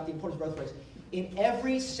discuss about the importance of earthquakes. In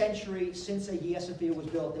every century since Aghia Sophia was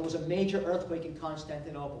built, there was a major earthquake in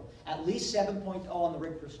Constantinople, at least 7.0 on the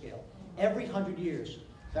Richter scale, every 100 years.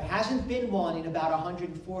 There hasn't been one in about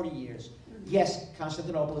 140 years. Yes,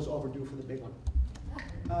 Constantinople is overdue for the big one.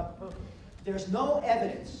 There's no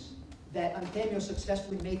evidence that Anthemios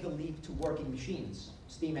successfully made the leap to working machines,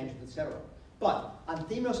 steam engines, etc. But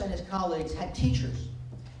Anthemios and his colleagues had teachers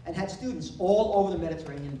and had students all over the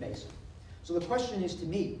Mediterranean basin. So the question is to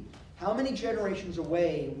me, how many generations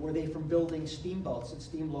away were they from building steamboats and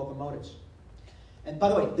steam locomotives? And by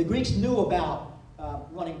the way, the Greeks knew about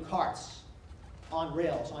running carts on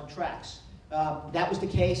rails, on tracks. That was the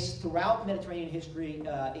case throughout Mediterranean history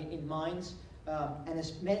in mines. And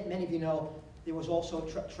as many of you know, there was also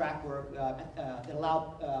track work that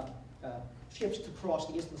allowed ships to cross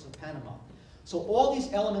the Isthmus of Panama. So all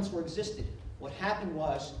these elements were existed. What happened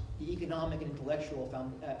was the economic and intellectual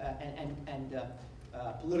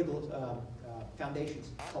political foundations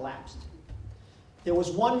collapsed. There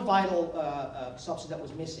was one vital substance that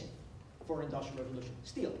was missing for an industrial revolution: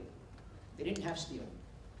 steel. They didn't have steel.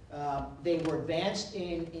 They were advanced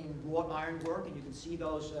in wrought iron work, and you can see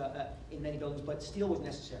those in many buildings, but steel was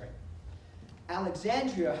necessary.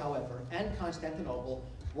 Alexandria, however, and Constantinople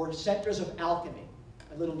were centers of alchemy,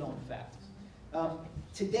 a little known fact.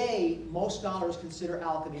 Today, most scholars consider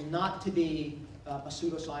alchemy not to be a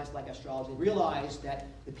pseudoscience like astrology. They realize that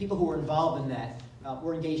the people who were involved in that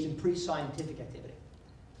were engaged in pre-scientific activity.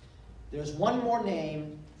 There's one more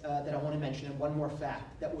name that I want to mention, and one more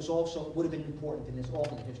fact that would have been important in this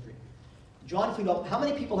alternate history. John Philoponus. How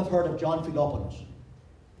many people have heard of John Philoponus?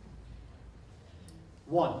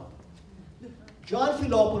 One. John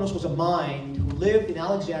Philoponus was a mind who lived in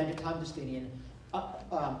Alexandria, time of Justinian,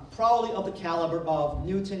 probably of the caliber of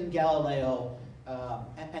Newton, Galileo,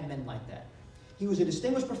 and men like that. He was a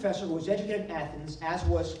distinguished professor who was educated in Athens, as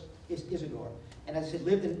was Isidore, and as I said,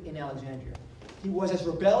 lived in Alexandria. He was as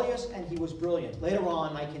rebellious and he was brilliant. Later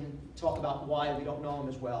on, I can talk about why we don't know him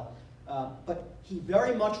as well. But he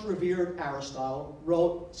very much revered Aristotle,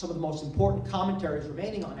 wrote some of the most important commentaries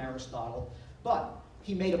remaining on Aristotle, but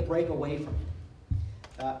he made a break away from him.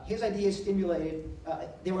 His ideas stimulated,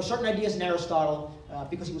 there were certain ideas in Aristotle,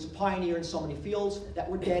 because he was a pioneer in so many fields, that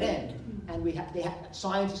were dead end, and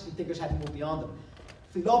scientists and thinkers had to move beyond them.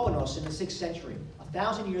 Philoponus in the 6th century,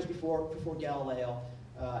 1,000 years before Galileo,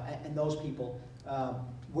 and those people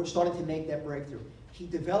were starting to make that breakthrough. He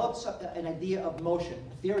developed an idea of motion,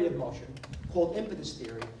 a theory of motion, called impetus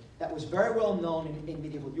theory, that was very well known in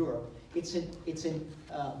medieval Europe. It's a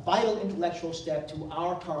vital intellectual step to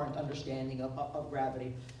our current understanding of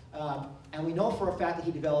gravity. And we know for a fact that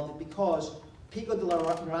he developed it because Pico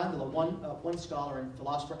della Mirandola, one scholar and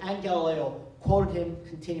philosopher, and Galileo quoted him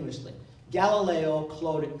continuously. Galileo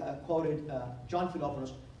quoted John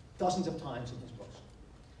Philoponus dozens of times in his books.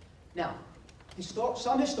 Now,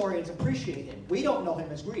 some historians appreciate him. We don't know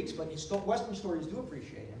him as Greeks, but Western historians do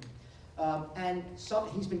appreciate him.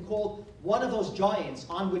 He's been called one of those giants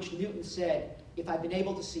on which Newton said, if I've been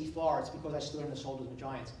able to see far, it's because I stood on the shoulders of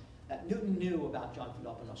giants. Newton knew about John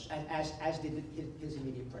Philoponus, as did his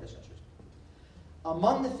immediate predecessors.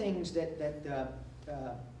 Among the things that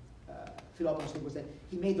Philoponus did was that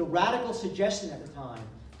he made the radical suggestion at the time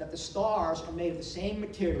that the stars are made of the same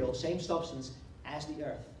material, same substance as the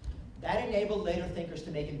Earth. That enabled later thinkers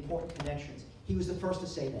to make important connections. He was the first to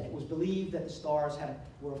say that. It was believed that the stars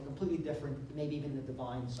were of completely different, maybe even the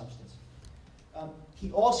divine substance.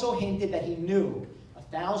 He also hinted that he knew,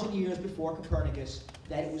 1,000 years before Copernicus,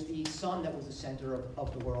 that it was the sun that was the center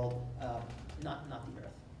of the world, not the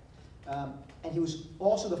Earth. And he was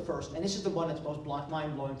also the first, and this is the one that's most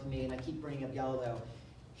mind-blowing to me, and I keep bringing up Galileo.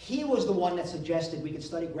 He was the one that suggested we could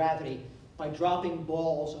study gravity by dropping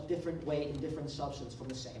balls of different weight and different substance from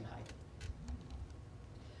the same height.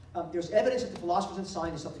 There's evidence that the philosophers and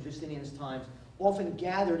scientists up to Justinian's times often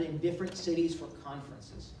gathered in different cities for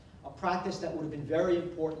conferences, a practice that would have been very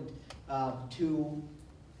important to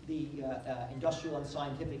the industrial and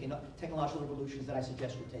scientific and technological revolutions that I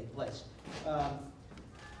suggest would take place.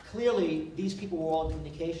 Clearly, these people were all in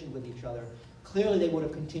communication with each other. Clearly, they would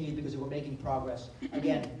have continued because they were making progress.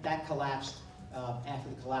 Again, that collapsed after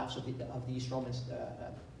the collapse of the East Roman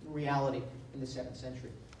reality in the 7th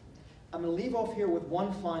century. I'm going to leave off here with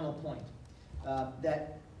one final point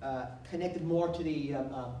that connected more to the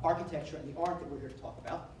architecture and the art that we're here to talk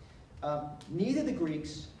about. Neither the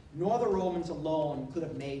Greeks nor the Romans alone could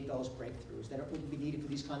have made those breakthroughs that would be needed for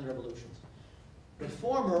these kinds of revolutions. The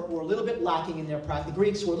former were a little bit lacking in their practice. The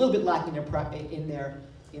Greeks were a little bit lacking in their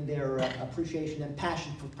appreciation and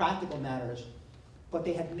passion for practical matters, but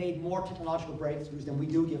they had made more technological breakthroughs than we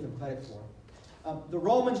do give them credit for. The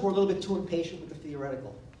Romans were a little bit too impatient with the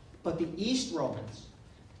theoretical. But the East Romans,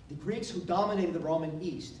 the Greeks who dominated the Roman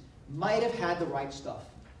East, might have had the right stuff.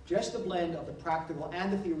 Just a blend of the practical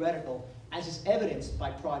and the theoretical, as is evidenced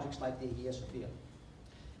by projects like the Aghia Sophia.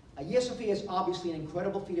 Aghia Sophia is obviously an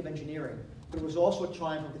incredible feat of engineering, but it was also a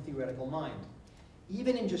triumph of the theoretical mind.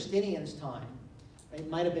 Even in Justinian's time, it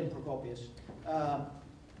might have been Procopius,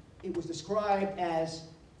 it was described as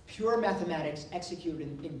pure mathematics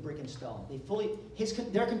executed in brick and stone.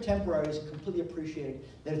 Their contemporaries completely appreciated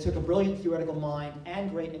that it took a brilliant theoretical mind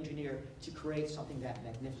and great engineer to create something that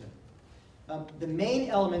magnificent. The main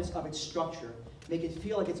elements of its structure make it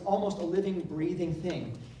feel like it's almost a living, breathing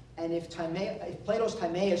thing. And if Plato's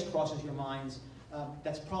Timaeus crosses your minds,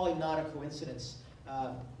 that's probably not a coincidence.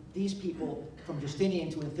 These people, from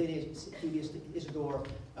Justinian to Flavius, Isidore,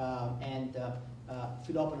 and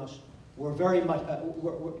Philoponus, were very much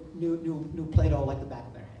knew Plato like the back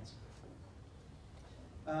of their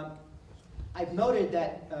hands. I've noted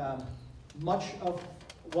that much of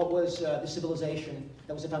what was the civilization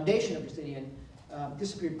that was the foundation of Justinian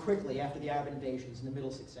disappeared quickly after the Arab invasions in the middle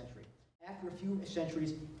 6th century. After a few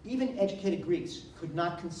centuries, even educated Greeks could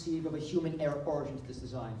not conceive of a human origin to this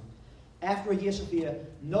design. After Aghia Sophia,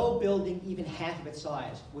 no building even half of its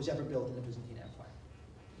size was ever built in the Byzantine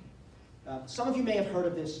Empire. Some of you may have heard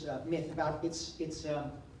of this myth about its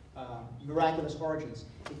miraculous origins.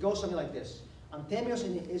 It goes something like this. Anthemios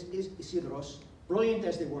and Isidoros, brilliant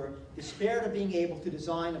as they were, despaired of being able to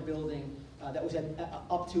design a building that was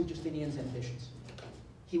up to Justinian's ambitions.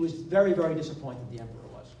 He was very, very disappointed, the emperor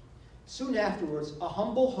was. Soon afterwards, a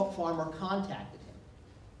humble farmer contacted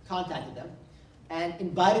them, and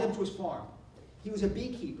invited them to his farm. He was a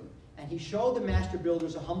beekeeper, and he showed the master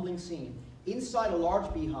builders a humbling scene. Inside a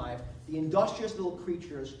large beehive, the industrious little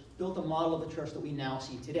creatures built a model of the church that we now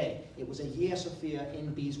see today. It was Aghia Sophia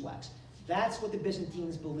in beeswax. That's what the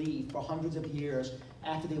Byzantines believed for hundreds of years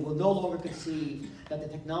after they will no longer conceive that the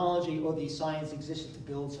technology or the science existed to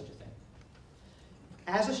build such a thing.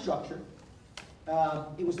 As a structure,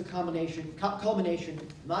 It was the culmination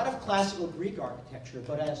not of classical Greek architecture,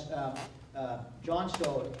 but as John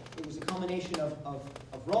showed, it was the culmination of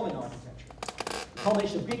Roman architecture. The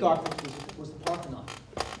culmination of Greek architecture was the Parthenon.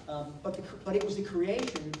 But it was the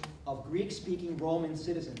creation of Greek-speaking Roman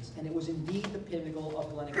citizens, and it was indeed the pinnacle of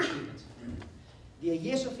Hellenic achievement. The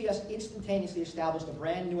Aghia Sophia instantaneously established a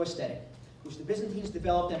brand new aesthetic, which the Byzantines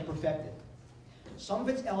developed and perfected. Some of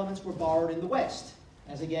its elements were borrowed in the West,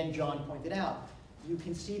 as again John pointed out. You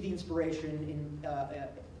can see the inspiration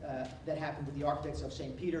that happened with the architects of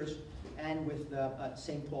St. Peter's and with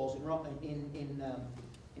St. Paul's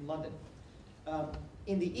in London.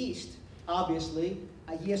 In the East, obviously,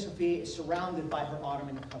 Aghia Sophia is surrounded by her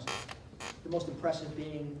Ottoman cousins. The most impressive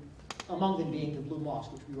among them being the Blue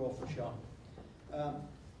Mosque, which we all for shown.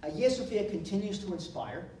 Aghia Sophia continues to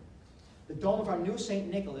inspire. The dome of our new St.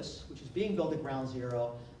 Nicholas, which is being built at Ground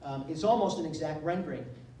Zero, is almost an exact rendering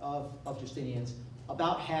of Justinian's,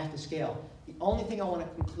 about half the scale. The only thing I want to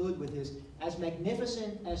conclude with is, as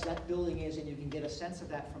magnificent as that building is, and you can get a sense of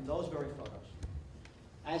that from those very photos,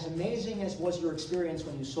 as amazing as was your experience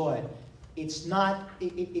when you saw it,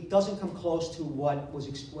 it doesn't come close to what was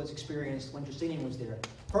experienced when Justinian was there.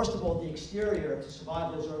 First of all, the exterior, to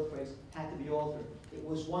survive those earthquakes, had to be altered. It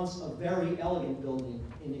was once a very elegant building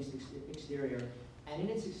in its exterior, and in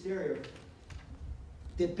its exterior,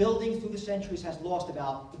 the building through the centuries has lost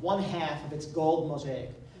about 1/2 of its gold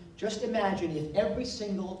mosaic. Just imagine if every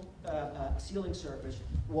single ceiling surface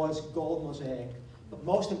was gold mosaic, but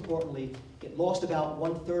most importantly, it lost about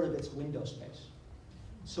 1/3 of its window space.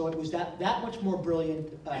 So it was that much more brilliant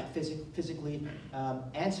physically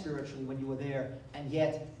and spiritually when you were there, and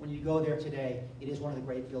yet when you go there today, it is one of the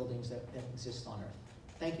great buildings that exists on Earth.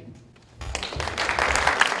 Thank you.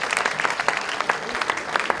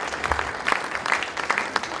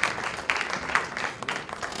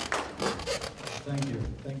 Thank you.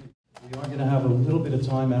 Thank you. We are going to have a little bit of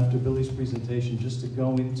time after Billy's presentation just to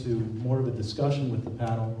go into more of a discussion with the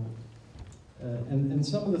panel. And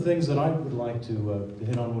some of the things that I would like to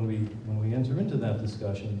hit on when we enter into that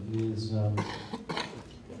discussion is,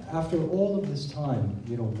 after all of this time,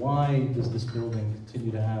 why does this building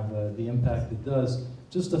continue to have the impact it does?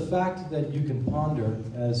 Just the fact that you can ponder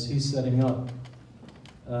as he's setting up.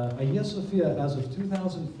 Aghia Sophia, as of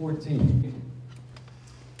 2014,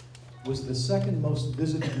 was the second most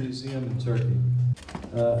visited museum in Turkey,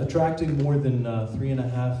 attracting more than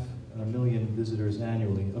 3.5 million visitors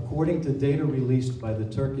annually. According to data released by the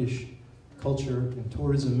Turkish Culture and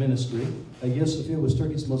Tourism Ministry, Aghia Sophia was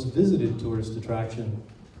Turkey's most visited tourist attraction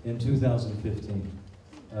in 2015.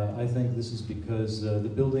 I think this is because the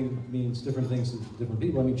building means different things to different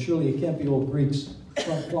people. I mean, surely it can't be all Greeks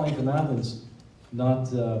flying from Athens, not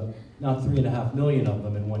 3.5 million of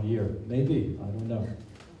them in 1 year. Maybe, I don't know.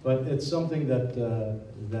 But it's something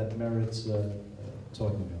that merits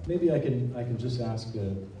talking about. Maybe I can just ask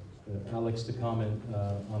Alex to comment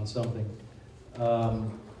on something.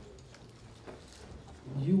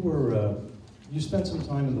 You spent some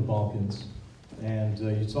time in the Balkans, and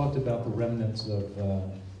you talked about the remnants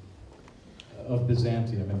of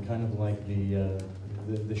Byzantium and kind of like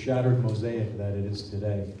the shattered mosaic that it is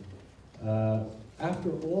today.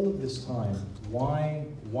 After all of this time, why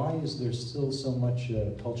is there still so much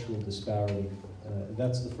cultural disparity?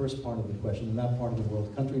 That's the first part of the question, in that part of the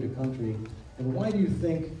world, country to country. And why do you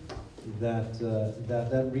think that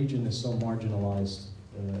that region is so marginalized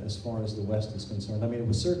as far as the West is concerned? I mean, it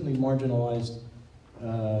was certainly marginalized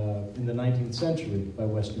in the 19th century by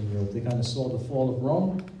Western Europe. They kind of saw the fall of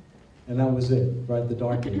Rome, and that was it, right? The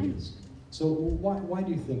Dark Ages. So why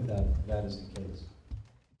do you think that is the case?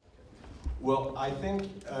 Well, I think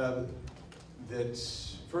that,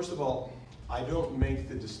 first of all, I don't make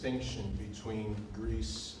the distinction between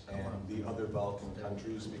Greece and the other Balkan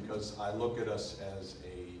countries because I look at us as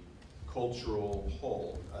a cultural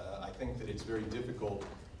whole. I think that it's very difficult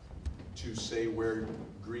to say where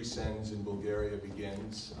Greece ends and Bulgaria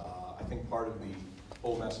begins. I think part of the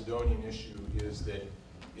whole Macedonian issue is that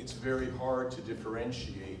it's very hard to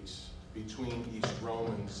differentiate between East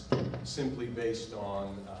Romans simply based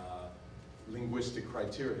on linguistic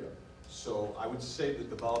criteria. So I would say that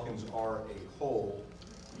the Balkans are a whole.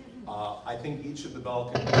 I think each of the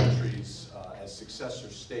Balkan countries, as successor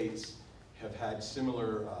states, have had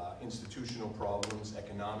similar institutional problems,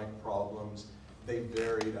 economic problems. They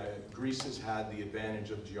varied. Greece has had the advantage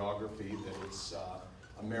of geography, that it's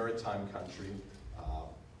a maritime country.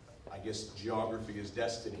 I guess geography is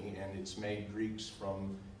destiny, and it's made Greeks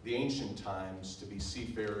from the ancient times to be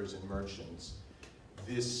seafarers and merchants.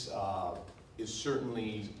 This is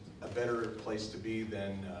certainly a better place to be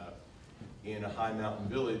than in a high mountain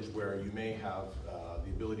village where you may have the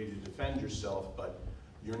ability to defend yourself, but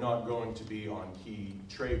you're not going to be on key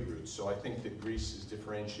trade routes. So I think that Greece is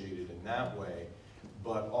differentiated in that way,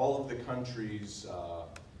 but all of the countries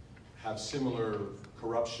have similar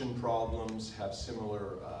corruption problems, have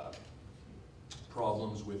similar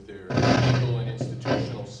problems with their legal and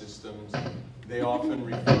institutional systems. They often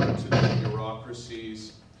refer to their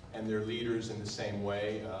bureaucracies and their leaders in the same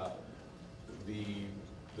way.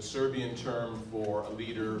 The Serbian term for a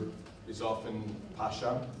leader is often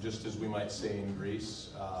pasha, just as we might say in Greece.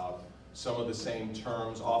 Some of the same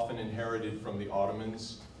terms, often inherited from the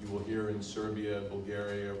Ottomans, you will hear in Serbia,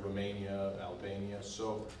 Bulgaria, Romania, Albania.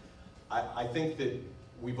 So I think that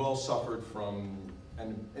we've all suffered from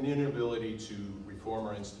an inability to reform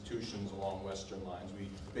our institutions along Western lines. We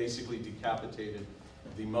basically decapitated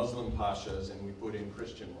the Muslim pashas and we put in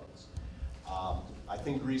Christian ones. I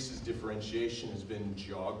think Greece's differentiation has been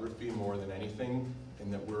geography more than anything, in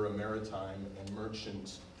that we're a maritime and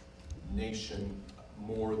merchant nation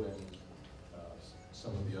more than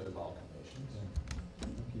some of the other Balkan nations.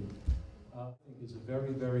 Thank you. I think it's a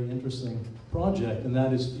very, very interesting project, and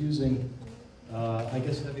that is fusing, I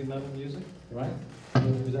guess, heavy metal music, right?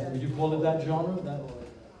 Is that, would you call it that genre?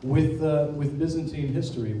 With Byzantine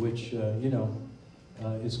history, which, you know,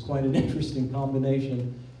 is quite an interesting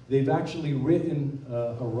combination. They've actually written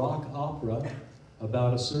a rock opera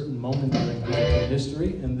about a certain moment during Byzantine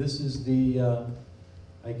history, and this is the,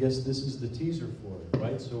 I guess this is the teaser for it,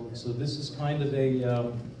 right? So this is kind of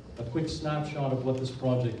a quick snapshot of what this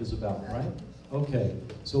project is about, right? Okay,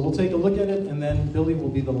 so we'll take a look at it, and then Billy will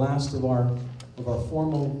be the last of our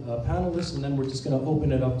formal panelists, and then we're just going to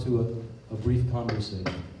open it up to a brief conversation.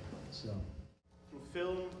 So, through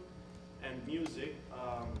film and music,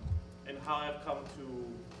 and how I've come to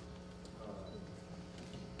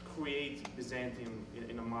create Byzantium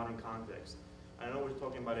in a modern context. I know we're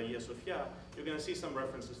talking about Aghia Sophia. You're going to see some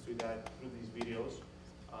references to that through these videos.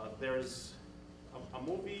 There's a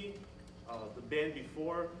movie, the band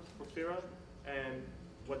before Porphyra, and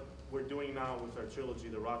what we're doing now with our trilogy,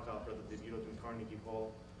 the rock opera that debuted in Carnegie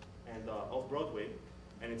Hall and off-Broadway,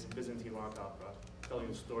 and it's a Byzantine rock opera telling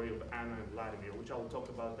the story of Anna and Vladimir, which I'll talk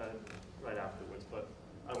about that right afterwards, but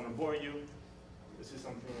I don't want to bore you. This is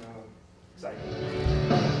something exciting.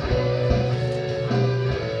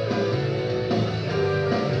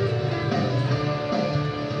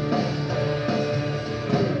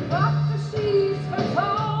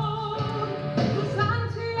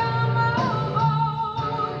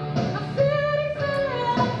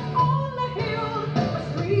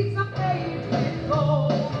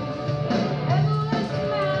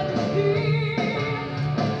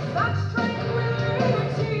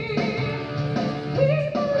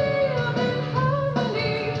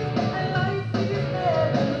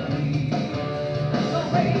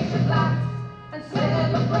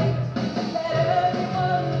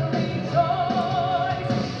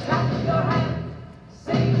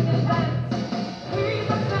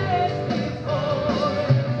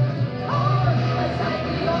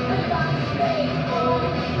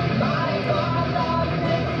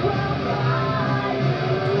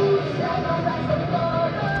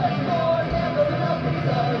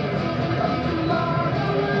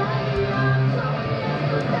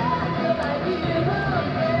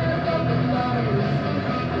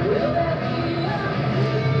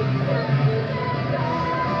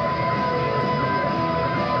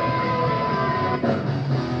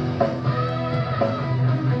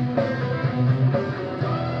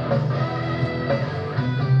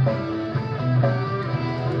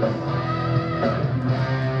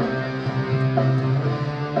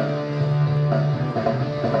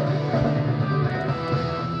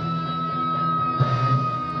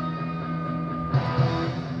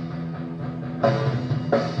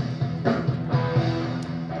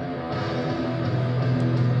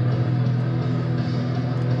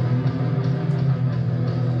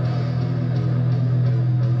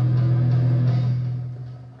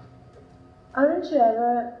 Aren't you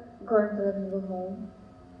ever going to let me go home?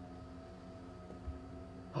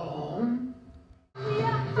 Home?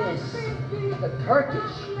 This, the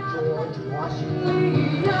Turkish George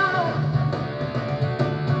Washington.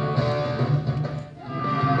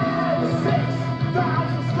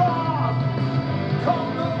 6,000 strong, come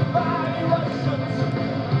the mighty Russians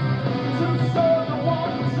to serve the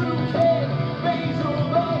one true king, Basil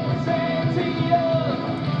of Byzantium.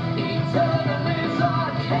 Eternal is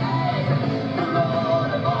our king, the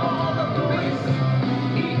Lord of all of Greece.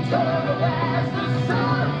 Eternal as the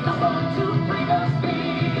sun, the one to bring us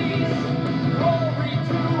peace. Glory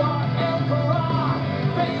to our Emperor,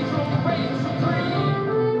 Basil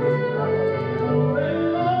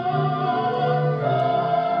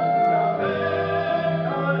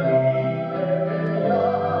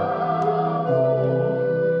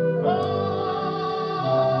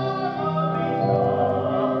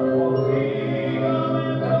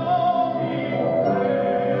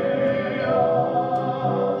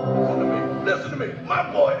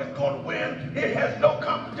is going to win. It has no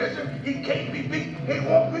competition. He can't be beat. He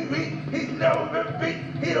won't be beat. He's never been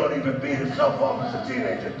beat. He don't even beat himself off as a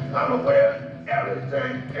teenager. I'm aware of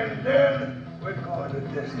everything, and then we're going to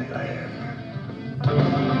Disneyland.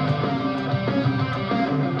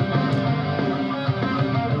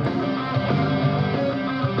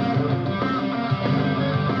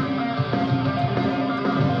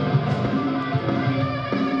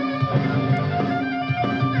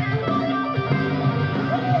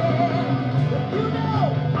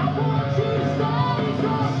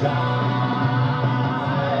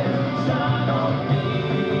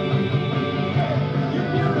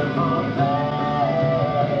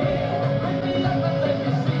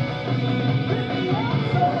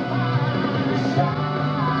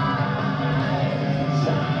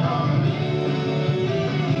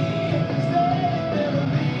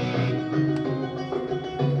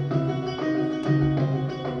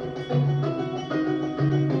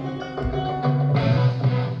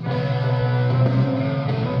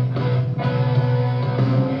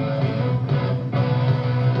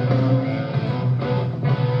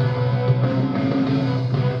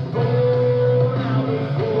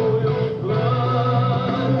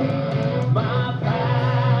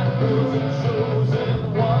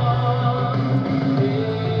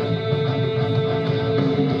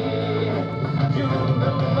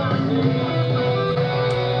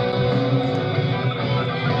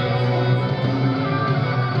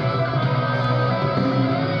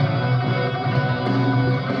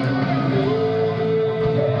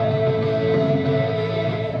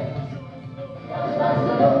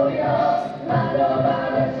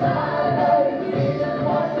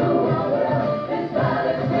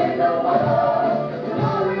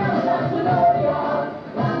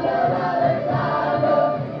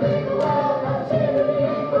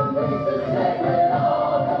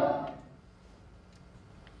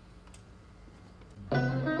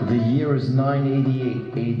 The year is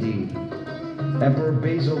 988 AD. Emperor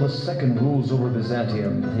Basil II rules over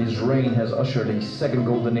Byzantium. His reign has ushered a second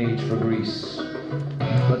golden age for Greece.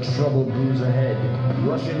 But trouble brews ahead.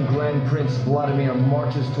 Russian Grand Prince Vladimir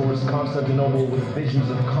marches towards Constantinople with visions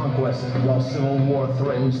of conquest, while civil war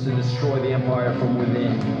threatens to destroy the empire from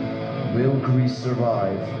within. Will Greece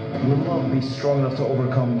survive? Will love be strong enough to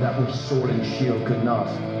overcome that which sword and shield could not?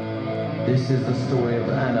 This is the story of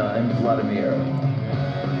Anna and Vladimir.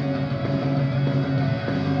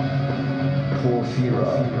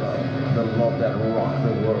 Porphyra, the love that rocked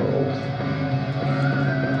the world.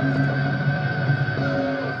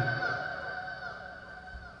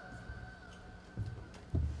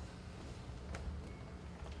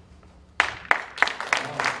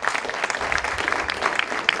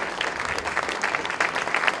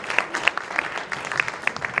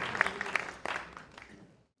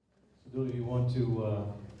 Do you want to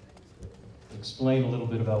explain a little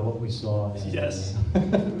bit about what we saw? Yes.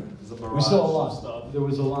 We saw a lot. Stuff. There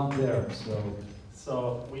was a lot there.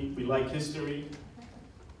 So we like history,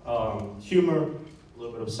 humor, a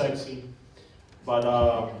little bit of sexy, but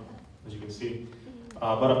as you can see,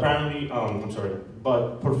 but apparently,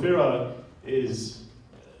 but Porphyra is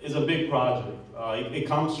a big project. It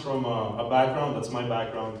comes from a background, that's my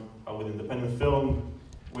background, with independent film.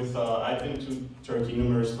 I've been to Turkey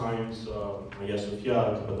numerous times, Aghia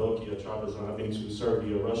Sophia, Cappadocia, Trebizond. I've been to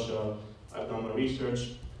Serbia, Russia. I've done my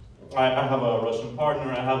research. I have a Russian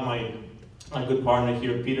partner. I have my good partner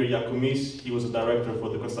here, Peter Yakumis. He was a director for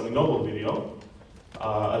the Constantinople video.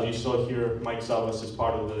 As you saw here, Mike Salvas is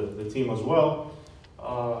part of the team as well.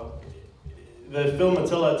 The film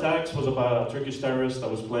Attila Attacks was about a Turkish terrorist that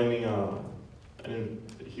was planning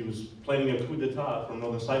he was planning a coup d'etat from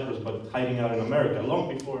Northern Cyprus, but hiding out in America.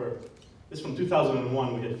 Long before, this from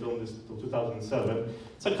 2001, we had filmed this till 2007.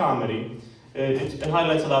 It's a comedy. It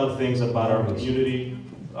highlights a lot of things about our community.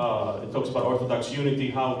 It talks about Orthodox unity,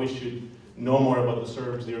 how we should know more about the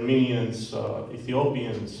Serbs, the Armenians,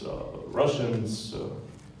 Ethiopians, Russians,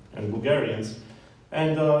 and Bulgarians.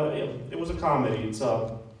 And it was a comedy. It's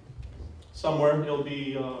somewhere it'll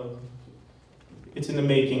be, it's in the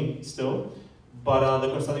making still. But the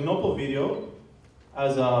Constantinople video,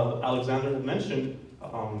 as Alexander had mentioned,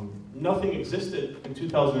 nothing existed in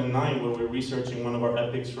 2009 when we were researching one of our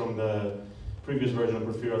epics from the previous version of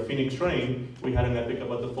Porphyra, Phoenix Rain. We had an epic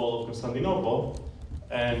about the fall of Constantinople,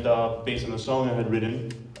 and based on the song I had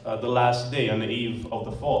written, the last day, on the eve of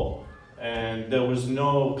the fall. And there was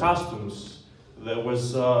no costumes, there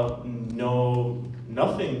was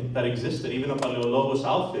nothing that existed, even a Paleologos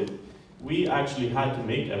outfit. We actually had to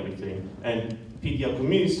make everything. And Pete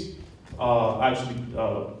Yakumis actually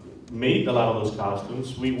made a lot of those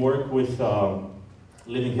costumes. We work with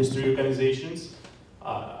living history organizations.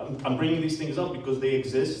 I'm bringing these things up because they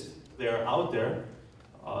exist, they're out there.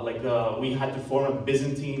 We had to form a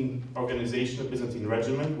Byzantine organization, a Byzantine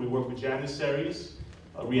regiment. We work with Janissaries,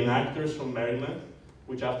 reenactors from Maryland,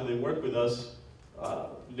 which after they worked with us,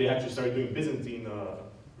 they actually started doing Byzantine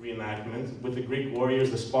reenactment with the Greek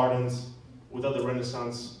warriors, the Spartans, with other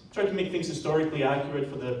Renaissance, tried to make things historically accurate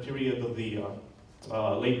for the period of the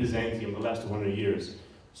late Byzantium, the last 200 years.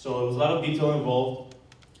 So there was a lot of detail involved,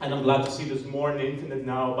 and I'm glad to see there's more on the internet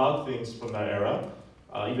now about things from that era.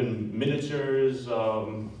 Even miniatures,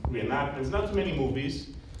 reenactments, not too many movies.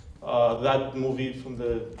 That movie from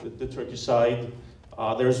the Turkish side.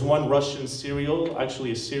 There's one Russian serial,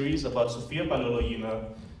 actually a series about Sophia Paleologina.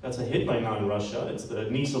 That's a hit right now in Russia. It's the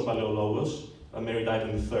niece of Paleologos, Mary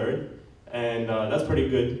Ivan III. And that's pretty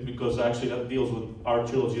good because actually that deals with our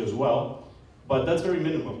trilogy as well. But that's very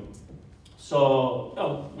minimum.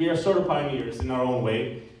 So we are sort of pioneers in our own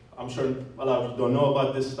way. I'm sure a lot of you don't know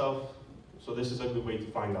about this stuff. So this is a good way to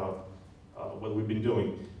find out what we've been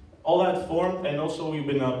doing. All that formed, and also we've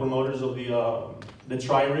been promoters of the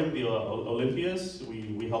trireme, the Olympias.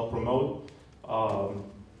 We helped promote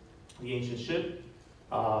the ancient ship.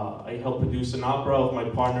 I helped produce an opera of my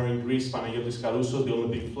partner in Greece, Panelists, The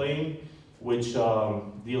Olympic Flame, which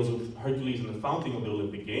deals with Hercules and the founding of the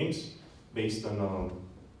Olympic Games, based on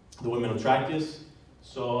the women of Trachis.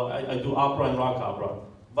 So I do opera and rock opera.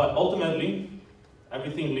 But ultimately,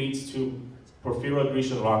 everything leads to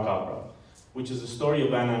Porphyro-Grecian rock opera, which is the story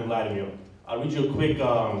of Anna and Vladimir. I'll read you a quick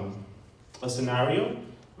a scenario,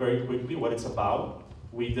 very quickly, what it's about.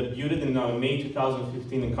 We debuted in May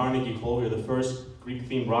 2015 in Carnegie Hall. We were the first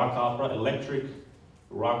Greek-themed rock opera, electric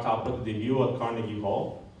rock opera to debut at Carnegie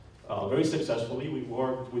Hall. Very successfully. We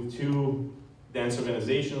worked with two dance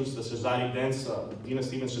organizations, the Society Dance, Dina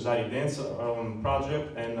Stevens Society Dance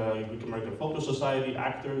project, and Greek American Folklore Society,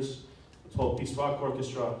 actors, the 12-piece rock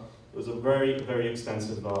orchestra. It was a very, very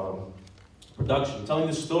extensive production, telling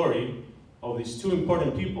the story of these two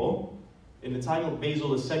important people in the time of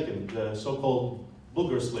Basil II, the so-called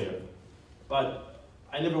Bulgar slayer. But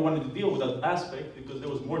I never wanted to deal with that aspect because there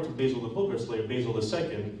was more to Basil the Bulgar slayer, Basil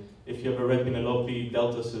II. If you ever read Penelope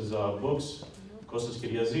Deltas's books, Kostas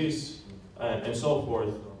Kyriazis, and so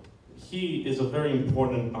forth, he is a very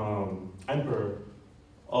important emperor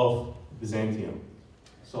of Byzantium.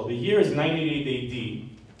 So the year is 988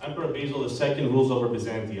 AD. Emperor Basil II rules over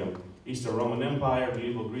Byzantium, Eastern Roman Empire,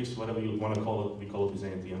 medieval Greece, whatever you want to call it, we call it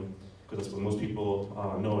Byzantium, because that's what most people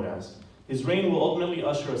know it as. His reign will ultimately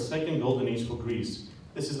usher a second golden age for Greece.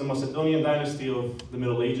 This is the Macedonian dynasty of the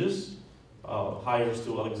Middle Ages, hires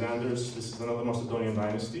to Alexander's. This is another Macedonian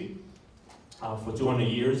dynasty. For 200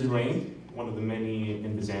 years he reigned, one of the many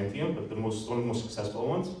in Byzantium, but one of the most successful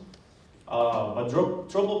ones. But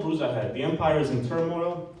trouble brews ahead. The empire is in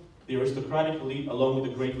turmoil. The aristocratic elite, along with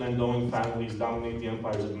the great landowning families, dominate the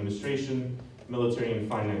empire's administration, military, and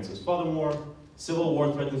finances. Furthermore, civil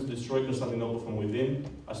war threatens to destroy Constantinople from within,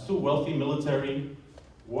 as two wealthy military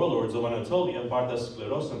warlords of Anatolia, Bardas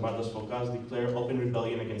Skleros and Bardas Phokas, declare open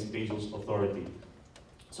rebellion against Basil's authority.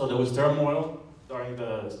 So there was turmoil during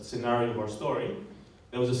the scenario of our story.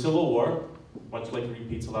 There was a civil war, much like it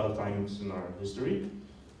repeats a lot of times in our history.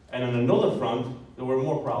 And on another front, there were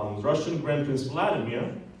more problems. Russian Grand Prince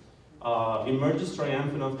Vladimir emerges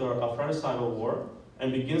triumphant after a fratricidal war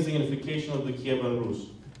and begins the unification of the Kievan Rus.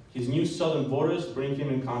 His new southern borders bring him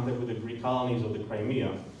in contact with the Greek colonies of the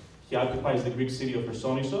Crimea. He occupies the Greek city of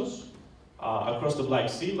Chersonesos. Across the Black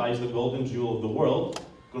Sea lies the golden jewel of the world,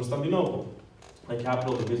 Constantinople, the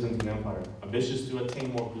capital of the Byzantine Empire. Ambitious to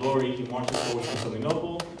attain more glory, he marches towards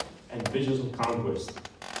Constantinople and visions of conquest.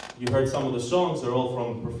 You heard some of the songs, they're all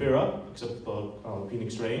from Porphyra, except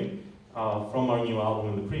Phoenix Rain, from our new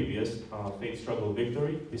album and the previous, Faith, Struggle,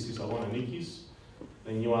 Victory. This is Alona Nikis.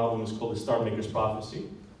 The new album is called The Star Maker's Prophecy.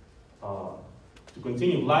 To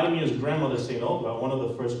continue, Vladimir's grandmother, Saint Olga, one of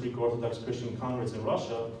the first Greek Orthodox Christian converts in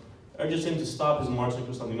Russia, urges him to stop his march to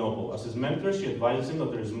Constantinople. As his mentor, she advises him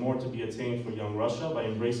that there is more to be attained for young Russia by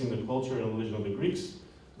embracing the culture and religion of the Greeks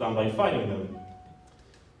than by fighting them.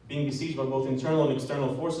 Being besieged by both internal and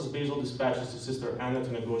external forces, Basil dispatches his sister Anna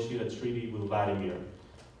to negotiate a treaty with Vladimir.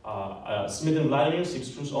 Smitten Vladimir seeks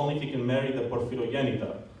truce only if he can marry the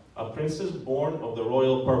Porphyrogenita, a princess born of the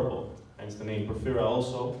royal purple, hence the name Porphyra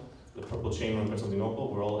also, the purple chamber in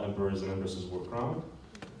Constantinople, where all emperors and empresses were crowned.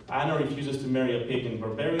 Anna refuses to marry a pagan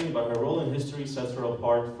barbarian, but her role in history sets her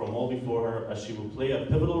apart from all before her, as she will play a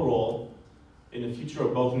pivotal role in the future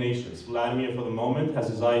of both nations. Vladimir, for the moment, has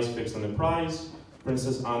his eyes fixed on the prize,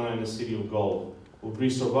 Princess Anna in the City of Gold. Will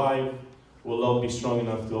Greece survive? Will love be strong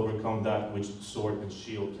enough to overcome that which sword and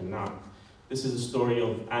shield cannot? This is the story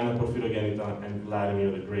of Anna Porphyrogenita and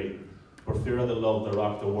Vladimir the Great. Porphyra, the love that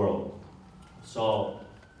rocked the world. So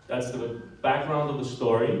that's the background of the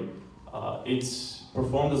story. It's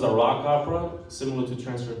performed as a rock opera, similar to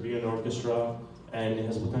Trans-Siberian Orchestra, and it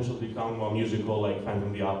has potential to become a musical like Phantom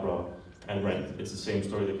of the Opera and Rent. It's the same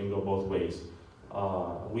story that can go both ways.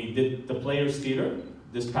 We did the Players Theater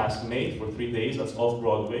this past May for 3 days. That's off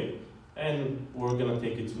Broadway, and we're gonna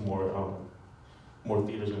take it to more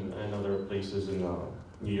theaters and other places in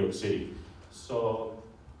New York City. So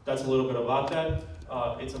that's a little bit about that.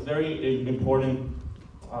 It's a very important.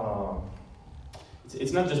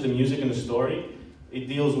 It's not just the music and the story. It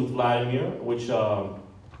deals with Vladimir, which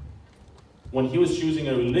when he was choosing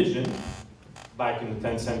a religion back in the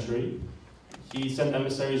 10th century, he sent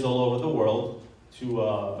emissaries all over the world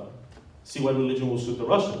to see what religion will suit the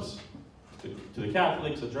Russians, to the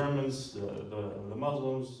Catholics, the Germans, the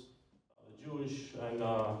Muslims, the Jewish,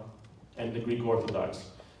 and the Greek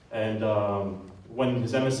Orthodox. And when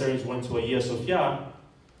his emissaries went to Aghia Sophia,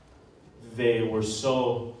 they were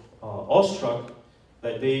so awestruck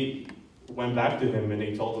that they went back to him and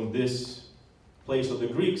they told him this place of the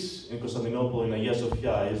Greeks in Constantinople, in Aghia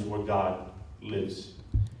Sophia, is where God lives.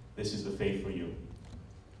 This is the faith for you.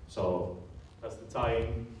 So that's the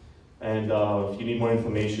tie-in. And if you need more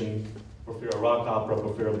information, Porphyra Rock Opera,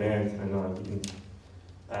 Porphyra Band, and you can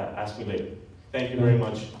ask me later. Thank you very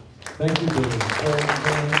much. Thank you, David. Very,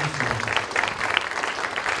 very interesting.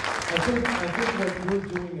 I think what you're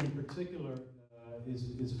doing in particular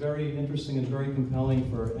is very interesting and very compelling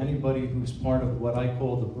for anybody who's part of what I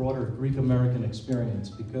call the broader Greek-American experience,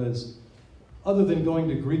 because other than going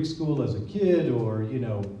to Greek school as a kid or, you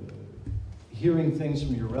know, hearing things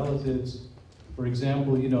from your relatives, for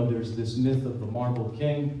example, you know, there's this myth of the Marble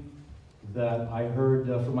King that I heard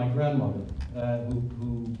from my grandmother,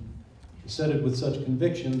 who said it with such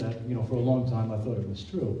conviction that, you know, for a long time I thought it was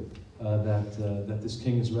true, that this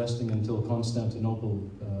king is resting until Constantinople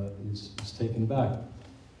is taken back.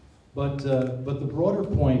 But the broader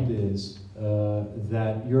point is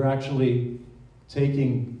that you're actually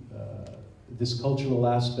taking this cultural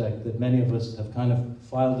aspect that many of us have kind of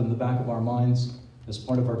filed in the back of our minds as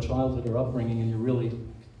part of our childhood or upbringing, and you're really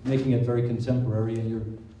making it very contemporary, and you're,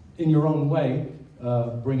 in your own way,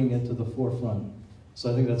 bringing it to the forefront. So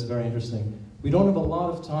I think that's very interesting. We don't have a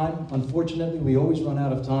lot of time. Unfortunately, we always run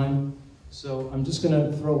out of time. So I'm just going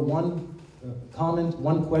to throw one comment,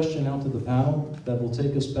 one question out to the panel that will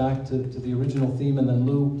take us back to the original theme, and then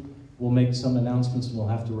Lou will make some announcements and we'll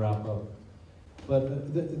have to wrap up.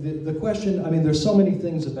 But the question, I mean, there's so many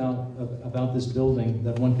things about this building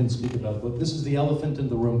that one can speak about, but this is the elephant in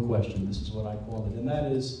the room question. This is what I call it. And that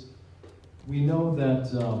is, we know that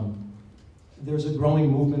there's a growing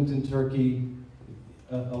movement in Turkey.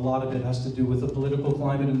 A lot of it has to do with the political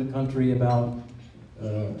climate in the country, about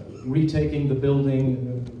retaking the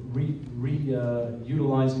building,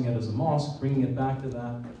 utilizing it as a mosque, bringing it back to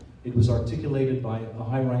that. It was articulated by a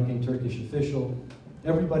high-ranking Turkish official.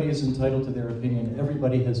 Everybody is entitled to their opinion.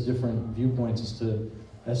 Everybody has different viewpoints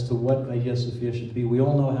as to what Aghia Sophia should be. We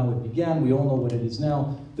all know how it began. We all know what it is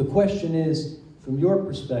now. The question is, from your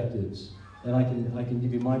perspectives, and I can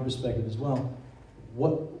give you my perspective as well,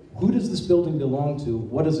 who does this building belong to?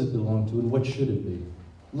 What does it belong to? And what should it be?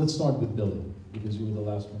 Let's start with Billy, because you were the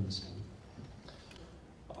last one to speak.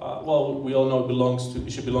 Well, we all know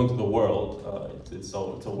it should belong to the world. It's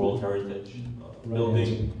a world heritage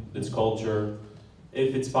building, its culture.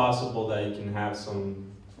 If it's possible that it can have some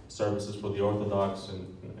services for the Orthodox and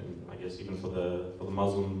I guess even for the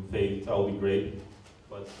Muslim faith, that would be great.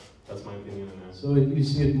 But that's my opinion on that. So you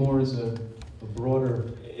see it more as a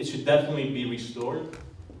broader... It should definitely be restored,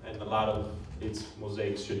 and a lot of its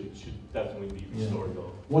mosaics should definitely be restored,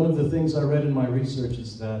 though. One of the things I read in my research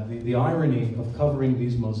is that the irony of covering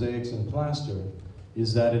these mosaics in plaster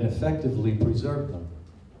is that it effectively preserved them.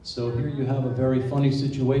 So here you have a very funny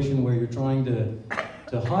situation where you're trying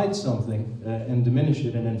to hide something and diminish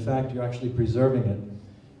it, and in fact you're actually preserving it.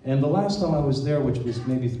 And the last time I was there, which was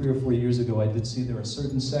maybe 3 or 4 years ago, I did see there are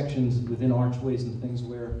certain sections within archways and things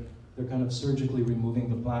where they're kind of surgically removing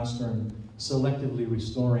the plaster and selectively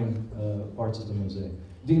restoring parts of the mosaic.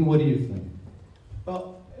 Dean, what do you think?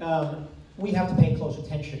 Well, we have to pay close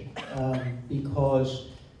attention because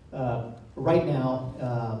right now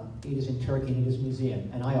it is in Turkey and it is a museum,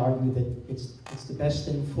 and I argue that it's the best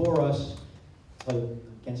thing for us,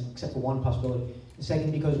 except for one possibility. The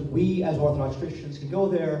second, because we as Orthodox Christians can go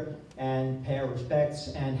there and pay our respects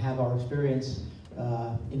and have our experience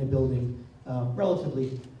in a building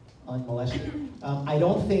relatively unmolested. I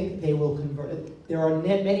don't think they will convert it. There are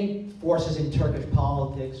many forces in Turkish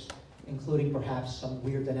politics including perhaps some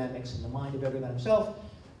weird dynamics in the mind of Erdogan himself,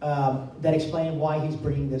 that explain why he's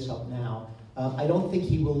bringing this up now. I don't think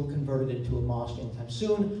he will convert it into a mosque anytime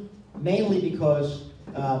soon, mainly because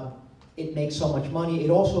it makes so much money.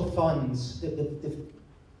 It also funds,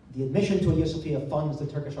 the admission to Aghia Sophia funds the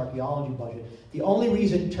Turkish archaeology budget. The only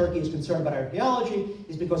reason Turkey is concerned about archaeology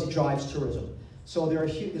is because it drives tourism. So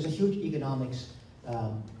there's a huge economics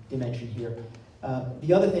dimension here.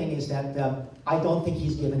 The other thing is that I don't think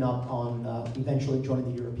he's given up on eventually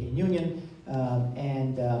joining the European Union,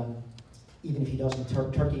 and even if he doesn't,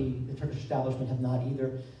 the Turkish establishment have not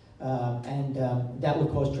either, and that would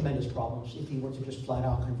cause tremendous problems if he were to just flat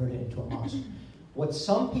out convert it into a mosque. What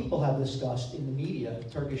some people have discussed in the media,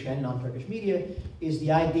 Turkish and non-Turkish media, is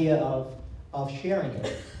the idea of sharing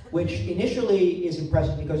it, which initially is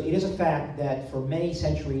impressive because it is a fact that for many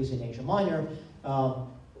centuries in Asia Minor,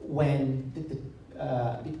 when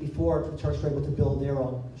before the Turks were able to build their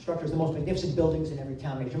own structures, the most magnificent buildings in every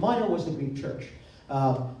town in Asia Minor was the Greek church.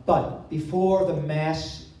 But before the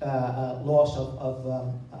mass loss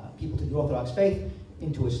of people to the Orthodox faith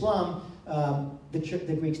into Islam,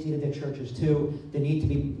 the Greeks needed their churches too. There needed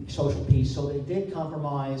to be social peace, so they did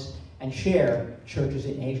compromise and share churches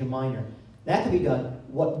in Asia Minor. That could be done.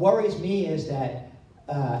 What worries me is that,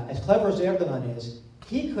 as clever as Erdogan is,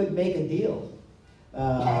 he could make a deal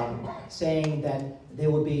saying that there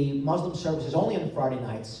would be Muslim services only on Friday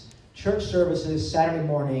nights, church services Saturday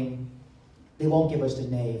morning. They won't give us the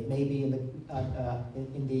nave. Maybe in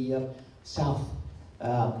the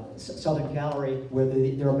southern gallery where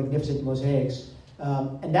there are magnificent mosaics,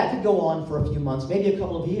 and that could go on for a few months, maybe a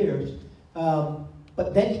couple of years.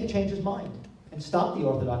 But then he could change his mind and stop the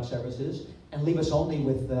Orthodox services and leave us only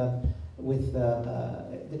with the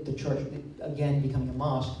church again becoming a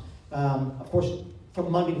mosque. Of course, from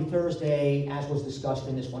Monday to Thursday, as was discussed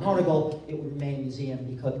in this one article, it would remain a museum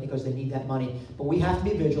because they need that money. But we have to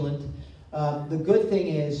be vigilant. The good thing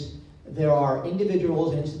is there are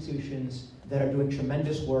individuals and institutions that are doing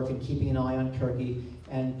tremendous work in keeping an eye on Turkey,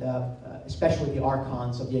 and especially the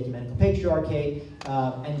archons of the Ecumenical Patriarchate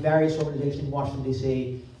and various organizations in Washington,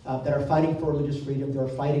 D.C. That are fighting for religious freedom, that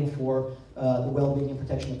are fighting for the well-being and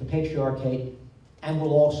protection of the Patriarchate, and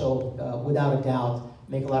will also, without a doubt,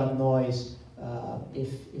 make a lot of noise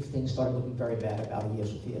if things start looking very bad about Aghia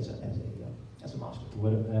Sophia as a mosque.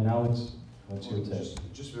 And Alex, what's your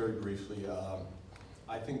take? Just very briefly,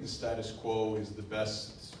 I think the status quo is the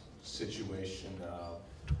best situation.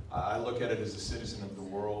 I look at it as a citizen of the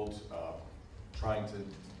world, trying to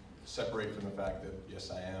separate from the fact that,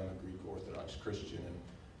 yes, I am a Greek Orthodox Christian, and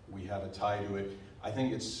we have a tie to it. I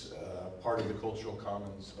think it's part of the cultural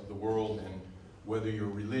commons of the world, and whether you're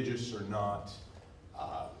religious or not,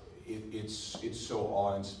 it's so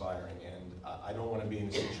awe-inspiring, and I don't want to be in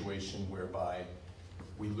a situation whereby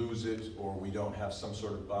we lose it or we don't have some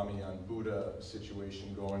sort of Bamiyan Buddha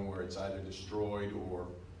situation going where it's either destroyed or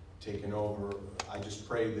taken over. I just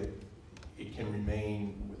pray that it can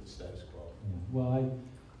remain with the status quo. Yeah. Well,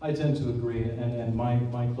 I tend to agree, and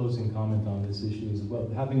my closing comment on this issue is, well,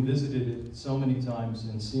 having visited it so many times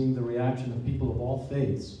and seeing the reaction of people of all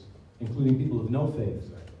faiths, including people of no faith,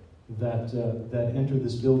 that enter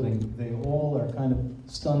this building, they all are kind of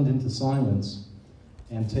stunned into silence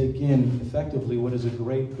and take in effectively what is a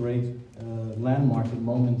great landmark and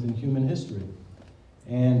moment in human history.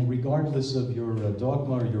 And regardless of your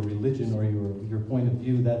dogma or your religion or your point of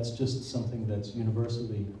view, that's just something that's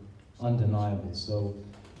universally undeniable. So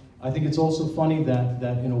I think it's also funny that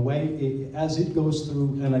in a way, as it goes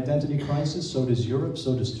through an identity crisis, so does Europe,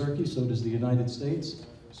 so does Turkey, so does the United States.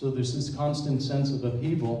 So there's this constant sense of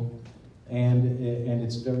upheaval, and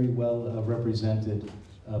it's very well represented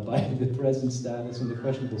by the present status and the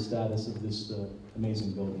questionable status of this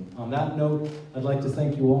amazing building. On that note, I'd like to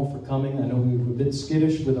thank you all for coming. I know we were a bit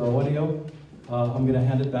skittish with our audio. I'm going to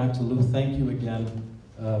hand it back to Lou. Thank you again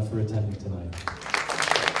for attending tonight.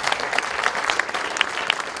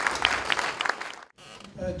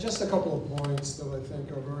 Just a couple of points that I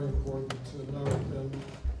think are very important to note.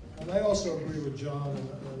 And I also agree with John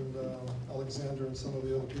and Alexander and some of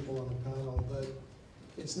the other people on the panel that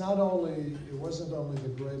it wasn't only the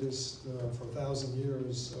greatest for 1,000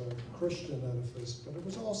 years Christian edifice, but it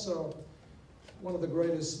was also one of the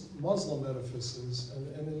greatest Muslim edifices,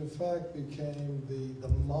 and it in fact became the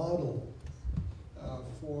model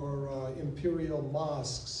for imperial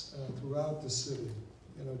mosques throughout the city.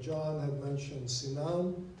 You know, John had mentioned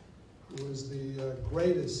Sinan, who was the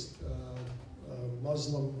greatest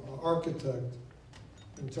Muslim architect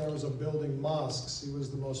in terms of building mosques. He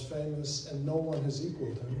was the most famous, and no one has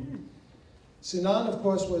equaled him. Sinan, of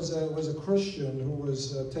course, was a Christian who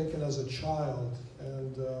was taken as a child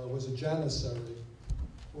and was a janissary,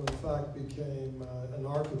 who in fact became an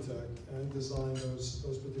architect and designed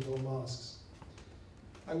those particular mosques.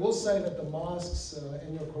 I will say that the mosques,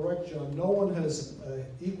 and you're correct, John, no one has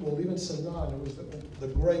equaled, even Sinan, who was the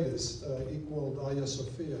greatest, equaled Aghia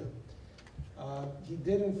Sophia. He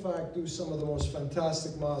did, in fact, do some of the most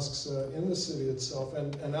fantastic mosques in the city itself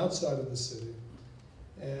and outside of the city.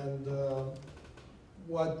 And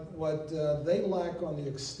what they lack on the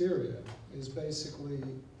exterior is basically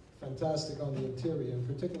fantastic on the interior, in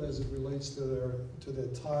particular as it relates to their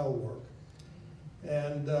tile work.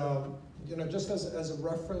 And you know, just as a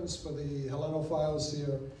reference for the Hellenophiles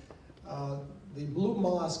here, the Blue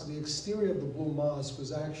Mosque, the exterior of the Blue Mosque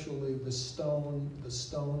was actually the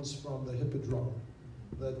stones from the Hippodrome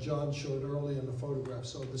that John showed earlier in the photograph.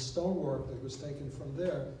 So the stonework that was taken from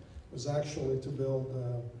there was actually to build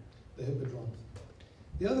the Hippodrome.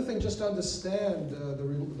 The other thing, just to understand the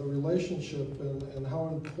relationship and how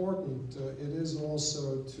important it is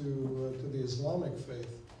also to the Islamic faith.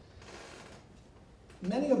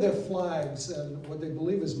 Many of their flags and what they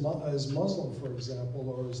believe is Muslim, for example,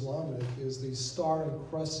 or Islamic, is the star and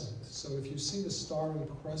crescent. So if you see the star and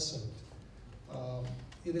crescent,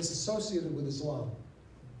 it is associated with Islam.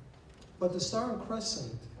 But the star and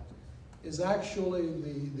crescent is actually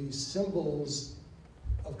the symbols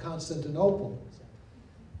of Constantinople.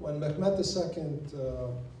 When Mehmed II in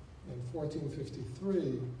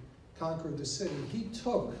 1453 conquered the city, he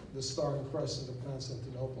took the star and crescent of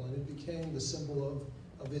Constantinople and it became the symbol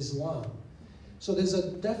of Islam. So there's a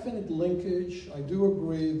definite linkage. I do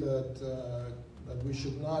agree that we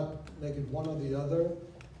should not make it one or the other.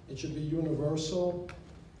 It should be universal,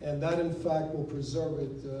 and that in fact will preserve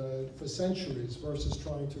it for centuries versus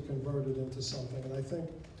trying to convert it into something. And I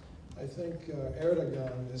think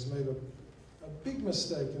Erdogan has made a big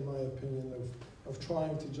mistake, in my opinion, of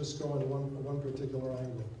trying to just go in one particular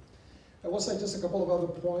angle. I will say just a couple of other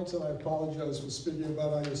points, and I apologize for speaking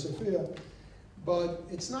about Aghia Sophia, but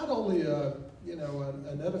it's not only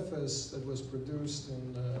an edifice that was produced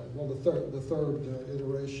in, well, the third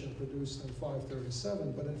iteration produced in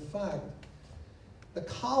 537, but in fact, the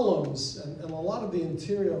columns and a lot of the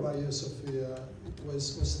interior of Aghia Sophia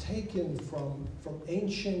was taken from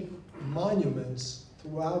ancient monuments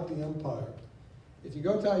throughout the empire. If you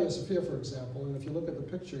go to Aghia Sophia, for example, and if you look at the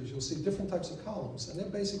pictures, you'll see different types of columns, and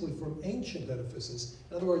they're basically from ancient edifices.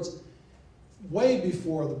 In other words, way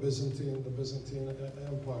before the Byzantine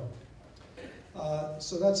Empire.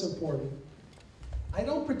 So that's important. I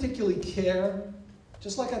don't particularly care,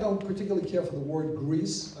 just like I don't particularly care for the word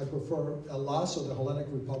Greece. I prefer Hellas, or the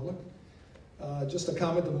Hellenic Republic. Just a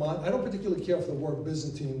comment of mine, I don't particularly care for the word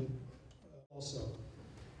Byzantine also.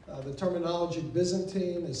 The terminology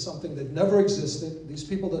Byzantine is something that never existed. These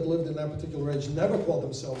people that lived in that particular age never called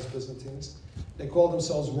themselves Byzantines. They called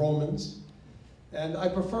themselves Romans. And I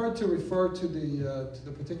prefer to refer to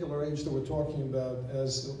the particular age that we're talking about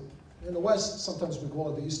as, in the West, sometimes we call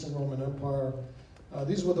it the Eastern Roman Empire.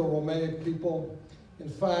 These were the Romaic people. In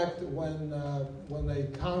fact, when they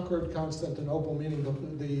conquered Constantinople, meaning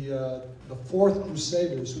the Fourth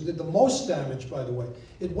Crusaders, who did the most damage, by the way,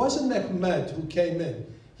 it wasn't Mehmed who came in.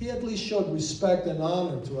 He at least showed respect and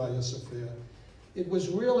honor to Aghia Sophia. It was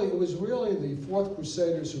really the Fourth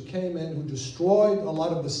Crusaders who came in, who destroyed a lot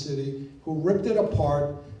of the city, who ripped it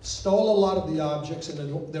apart, stole a lot of the objects, and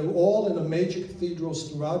they're all in the major cathedrals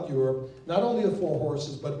throughout Europe, not only the Four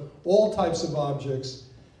Horses, but all types of objects,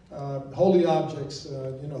 holy objects,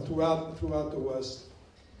 throughout the West.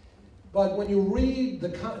 But when you read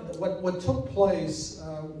what took place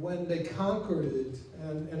when they conquered it,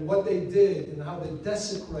 and what they did, and how they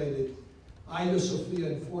desecrated Aghia Sophia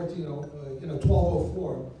in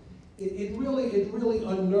 1204, it really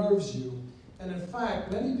unnerves you. And in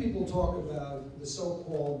fact, many people talk about the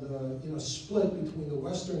so-called split between the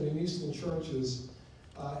Western and Eastern churches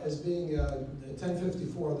as being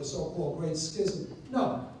 1054, the so-called Great Schism.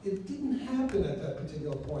 No, it didn't happen at that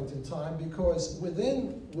particular point in time, because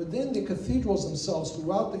within the cathedrals themselves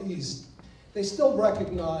throughout the East, they still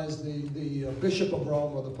recognized the Bishop of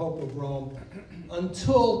Rome or the Pope of Rome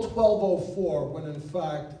until 1204,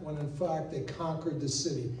 when in fact they conquered the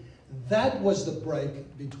city. That was the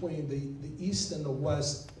break between the East and the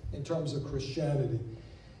West in terms of Christianity.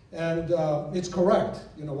 And it's correct,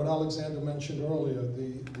 what Alexander mentioned earlier,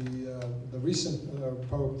 the recent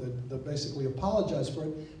Pope that basically apologized for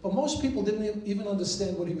it, but most people didn't even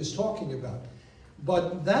understand what he was talking about.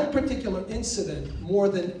 But that particular incident, more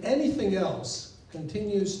than anything else,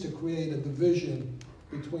 continues to create a division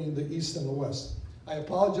between the East and the West. I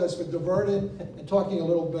apologize for diverting and talking a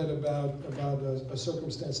little bit about a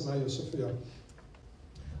circumstance in Aghia Sophia.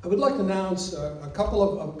 I would like to announce a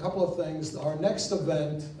couple of things. Our next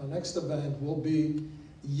event will be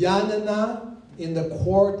Yanina in the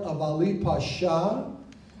court of Ali Pasha,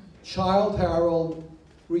 Child Herald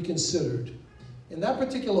Reconsidered. In that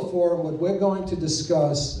particular forum, what we're going to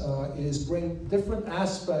discuss is bring different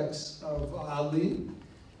aspects of Ali.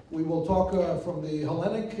 We will talk from the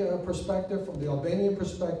Hellenic perspective, from the Albanian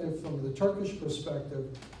perspective, from the Turkish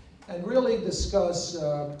perspective, and really discuss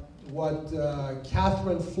what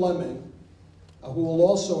Catherine Fleming, who will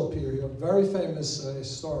also appear here, a very famous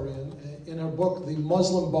historian, in her book, The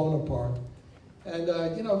Muslim Bonaparte. And,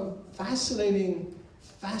 you know, fascinating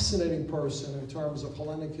person in terms of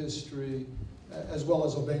Hellenic history, as well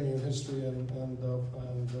as Albanian history and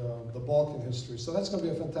the Balkan history. So that's going to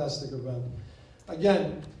be a fantastic event.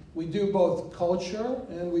 Again, we do both culture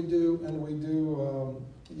and we do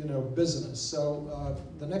you know, business. So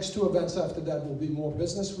the next two events after that will be more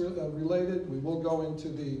business related. We will go into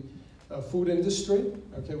the food industry,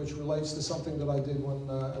 okay, which relates to something that I did when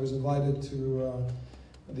I was invited to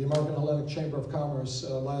the American Hellenic Chamber of Commerce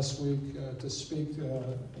last week to speak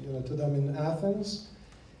you know, to them in Athens.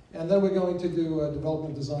 And then we're going to do a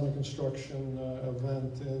development, design, and construction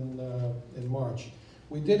event in March.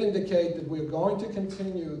 We did indicate that we're going to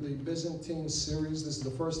continue the Byzantine series. This is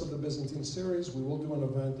the first of the Byzantine series. We will do an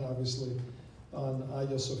event, obviously, on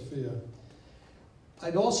Aghia Sophia.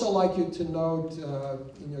 I'd also like you to note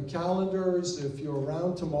in your calendars, if you're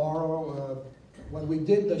around tomorrow, when we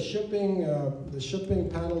did the shipping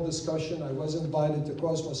panel discussion, I was invited to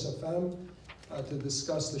Cosmos FM to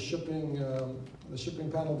discuss the shipping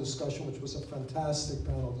panel discussion, which was a fantastic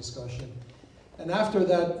panel discussion. And after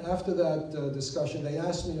that discussion, they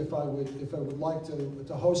asked me if I would like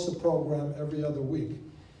to host a program every other week.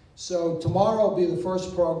 So tomorrow will be the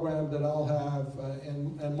first program that I'll have,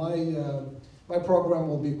 and my program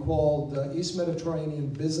will be called East Mediterranean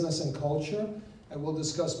Business and Culture. I will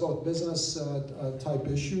discuss both business type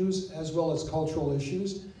issues as well as cultural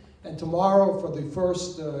issues. And tomorrow, for the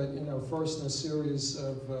first in a series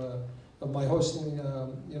of my hosting,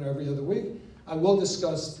 every other week, I will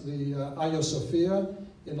discuss the Aghia Sophia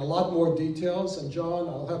in a lot more details, and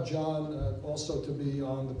I'll have John also to be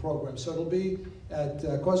on the program. So it'll be at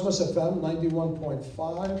Cosmos FM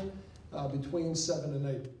 91.5 between 7 and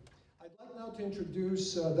 8. I'd like now to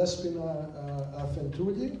introduce Despina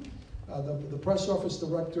Fentudi, the press office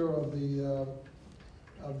director of the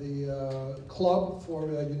Club for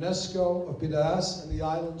UNESCO of Fotiadis and the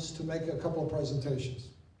islands, to make a couple of presentations.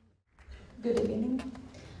 Good evening.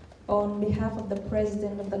 On behalf of the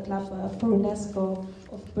president of the Club for UNESCO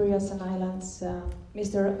of Piraeus and Islands,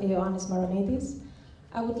 Mr. Ioannis Maronidis,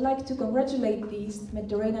 I would like to congratulate the East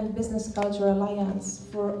Mediterranean Business Culture Alliance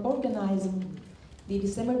for organizing the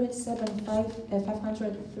December 27,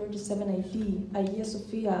 537 AD, Aghia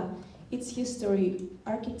Sophia, its history,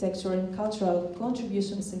 architecture, and cultural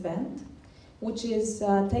contributions event, which is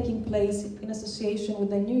taking place in association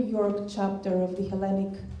with the New York chapter of the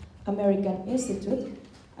Hellenic American Institute,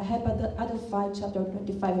 I have Adelphi Chapter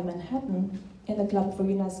 25 in Manhattan, and the Club for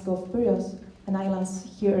UNESCO of Piraeus and Islands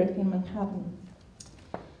here in Manhattan.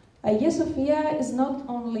 Aghia Sophia is not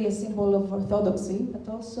only a symbol of orthodoxy, but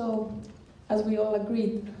also, as we all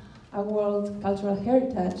agreed, a world cultural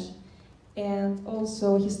heritage and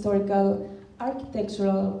also historical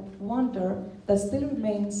architectural wonder that still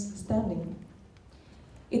remains standing.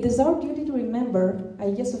 It is our duty to remember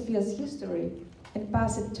Aghia Sophia's history and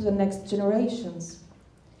pass it to the next generations.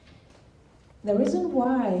 The reason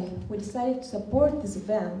why we decided to support this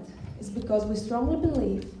event is because we strongly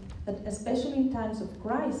believe that, especially in times of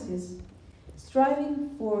crisis,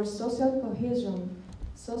 striving for social cohesion,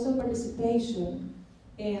 social participation,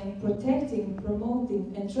 and protecting,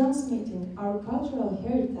 promoting, and transmitting our cultural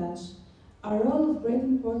heritage are all of great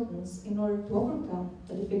importance in order to overcome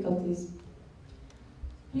the difficulties.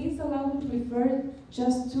 Please allow me to refer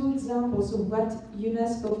just two examples of what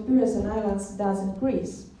UNESCO of Piraeus and Islands does in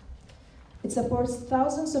Greece. It supports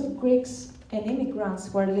thousands of Greeks and immigrants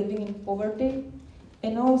who are living in poverty,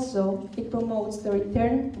 and also it promotes the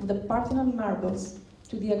return of the Parthenon marbles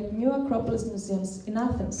to the new Acropolis museums in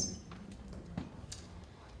Athens.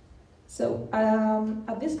 So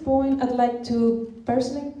at this point, I'd like to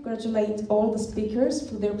personally congratulate all the speakers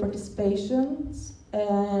for their participations,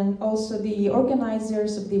 and also the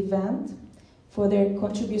organizers of the event for their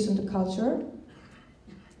contribution to culture.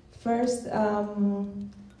 First,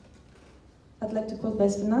 I'd like to call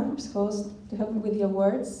Despina, his host, to help me with the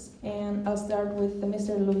awards, and I'll start with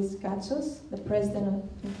Mr. Louis Katsos, the president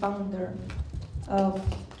and founder of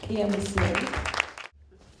EMBCA.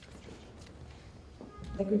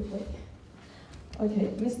 the Greek way.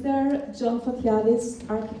 Okay, Mr. John Fotiadis,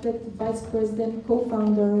 architect, vice president,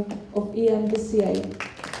 co-founder of EMBCA.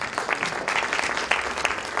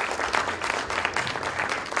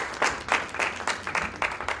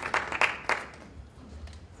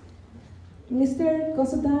 Mr.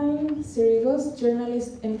 Constantine Sirigos,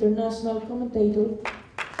 journalist and international commentator.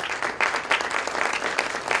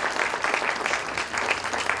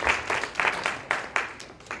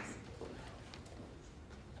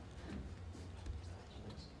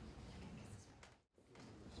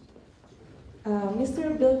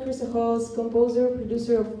 Mr. Bill Chrysoholos, composer,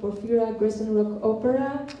 producer of Porphyria Grayson Rock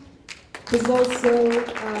Opera, who's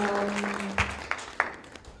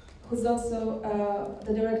also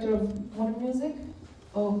the director of modern music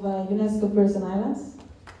of UNESCO Virgin Islands.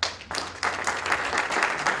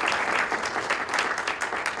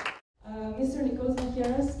 Mr. Nicolas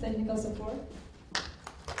Macheras, technical support.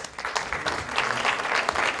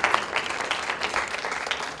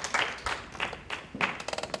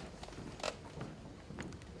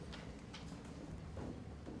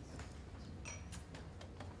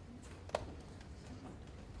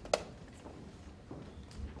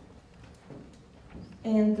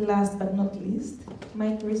 And last but not least,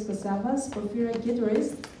 Mike Risco Savas, Porphyria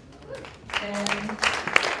guitarist,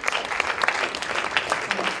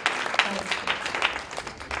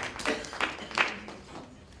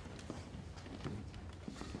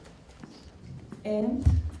 and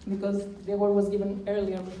because the award was given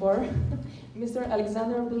earlier before, Mr.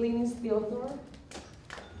 Alexander Bellinis, the author.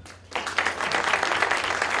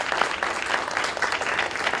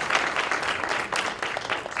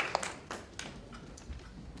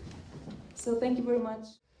 So thank you very much.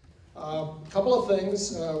 A couple of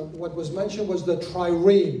things. What was mentioned was the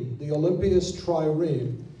trireme, the Olympias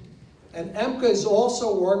trireme. And EMBCA is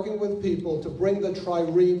also working with people to bring the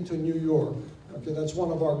trireme to New York. Okay, that's one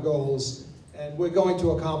of our goals, and we're going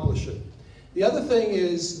to accomplish it. The other thing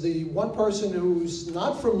is, the one person who's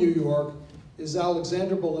not from New York is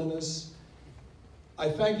Alexander Bellinis. I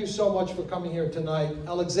thank you so much for coming here tonight.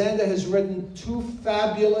 Alexander has written 2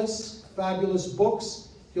 fabulous, fabulous books.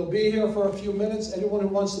 He'll be here for a few minutes. Anyone who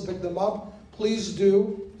wants to pick them up, please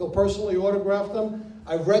do. He'll personally autograph them.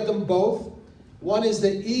 I've read them both. One is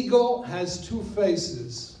The Eagle Has 2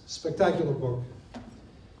 Faces. Spectacular book.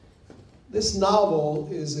 This novel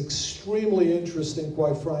is extremely interesting,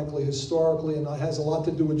 quite frankly, historically, and it has a lot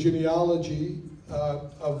to do with genealogy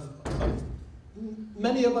of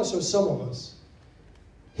many of us or some of us.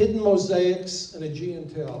 Hidden mosaics, an Aegean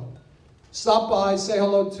tale. Stop by, say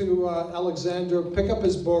hello to Alexander, pick up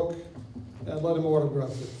his book, and let him autograph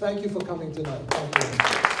it. Thank you for coming tonight. Thank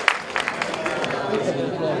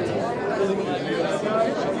you.